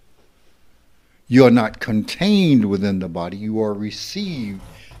 You are not contained within the body. You are received,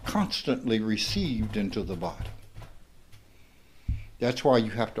 constantly received into the body. That's why you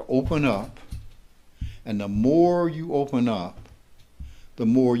have to open up, and the more you open up, the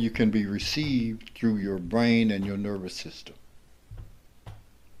more you can be received through your brain and your nervous system.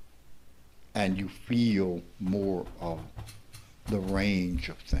 And you feel more of the range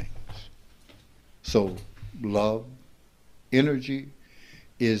of things. So love, energy,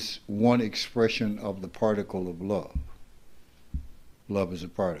 is one expression of the particle of love. Love is a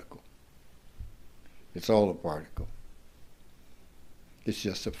particle. It's all a particle. It's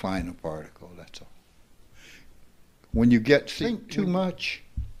just a finer particle, that's all. When you think too much,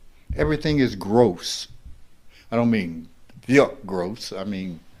 everything is gross. I don't mean yuck gross, I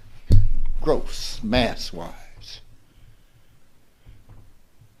mean gross, mass-wise.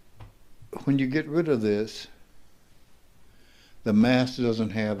 When you get rid of this, the mass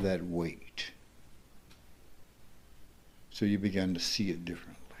doesn't have that weight. So you begin to see it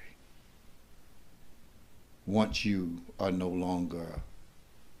differently. Once you are no longer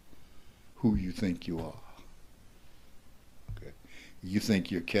who you think you are. Okay. You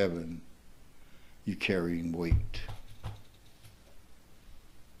think you're Kevin, you're carrying weight.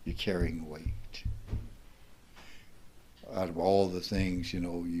 You're carrying weight. Out of all the things,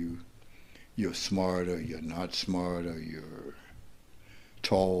 you're smart or you're not smart or you're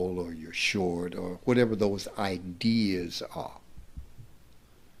tall or you're short or whatever those ideas are.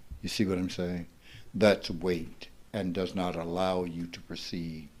 You see what I'm saying? That's weight and does not allow you to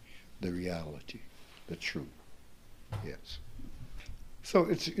perceive the reality, the truth. Yes. So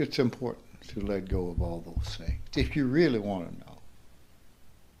it's important to let go of all those things. If you really want to know.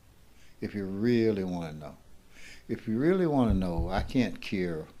 If you really want to know. If you really want to know, I can't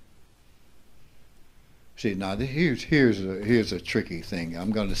care. See, now here's a tricky thing.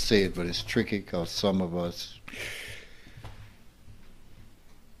 I'm going to say it, but it's tricky because some of us,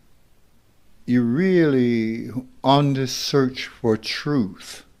 you really, on this search for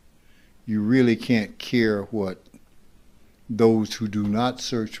truth, you really can't care what those who do not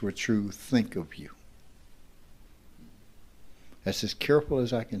search for truth think of you. That's as careful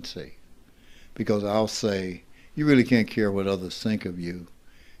as I can say. Because I'll say, you really can't care what others think of you,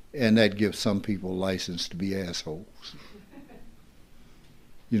 and that gives some people license to be assholes.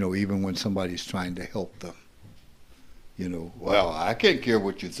 Even when somebody's trying to help them. Well, I can't care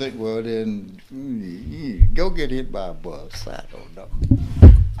what you think. Well, then, go get hit by a bus. I don't know.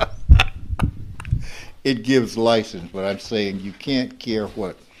 It gives license, but I'm saying you can't care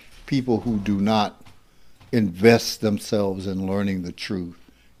what people who do not invest themselves in learning the truth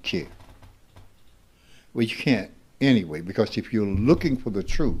care. Well, you can't anyway, because if you're looking for the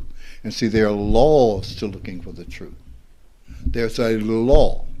truth, and see, there are laws to looking for the truth. There's a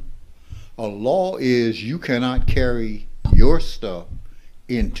law. A law is you cannot carry your stuff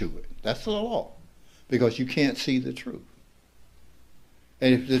into it. That's the law, because you can't see the truth.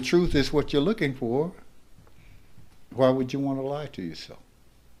 And if the truth is what you're looking for, why would you want to lie to yourself?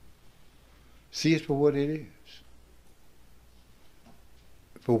 See it for what it is.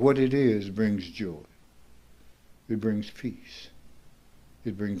 For what it is brings joy. It brings peace.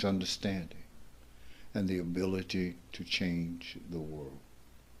 It brings understanding and the ability to change the world.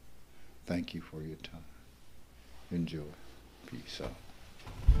 Thank you for your time. Enjoy. Peace out.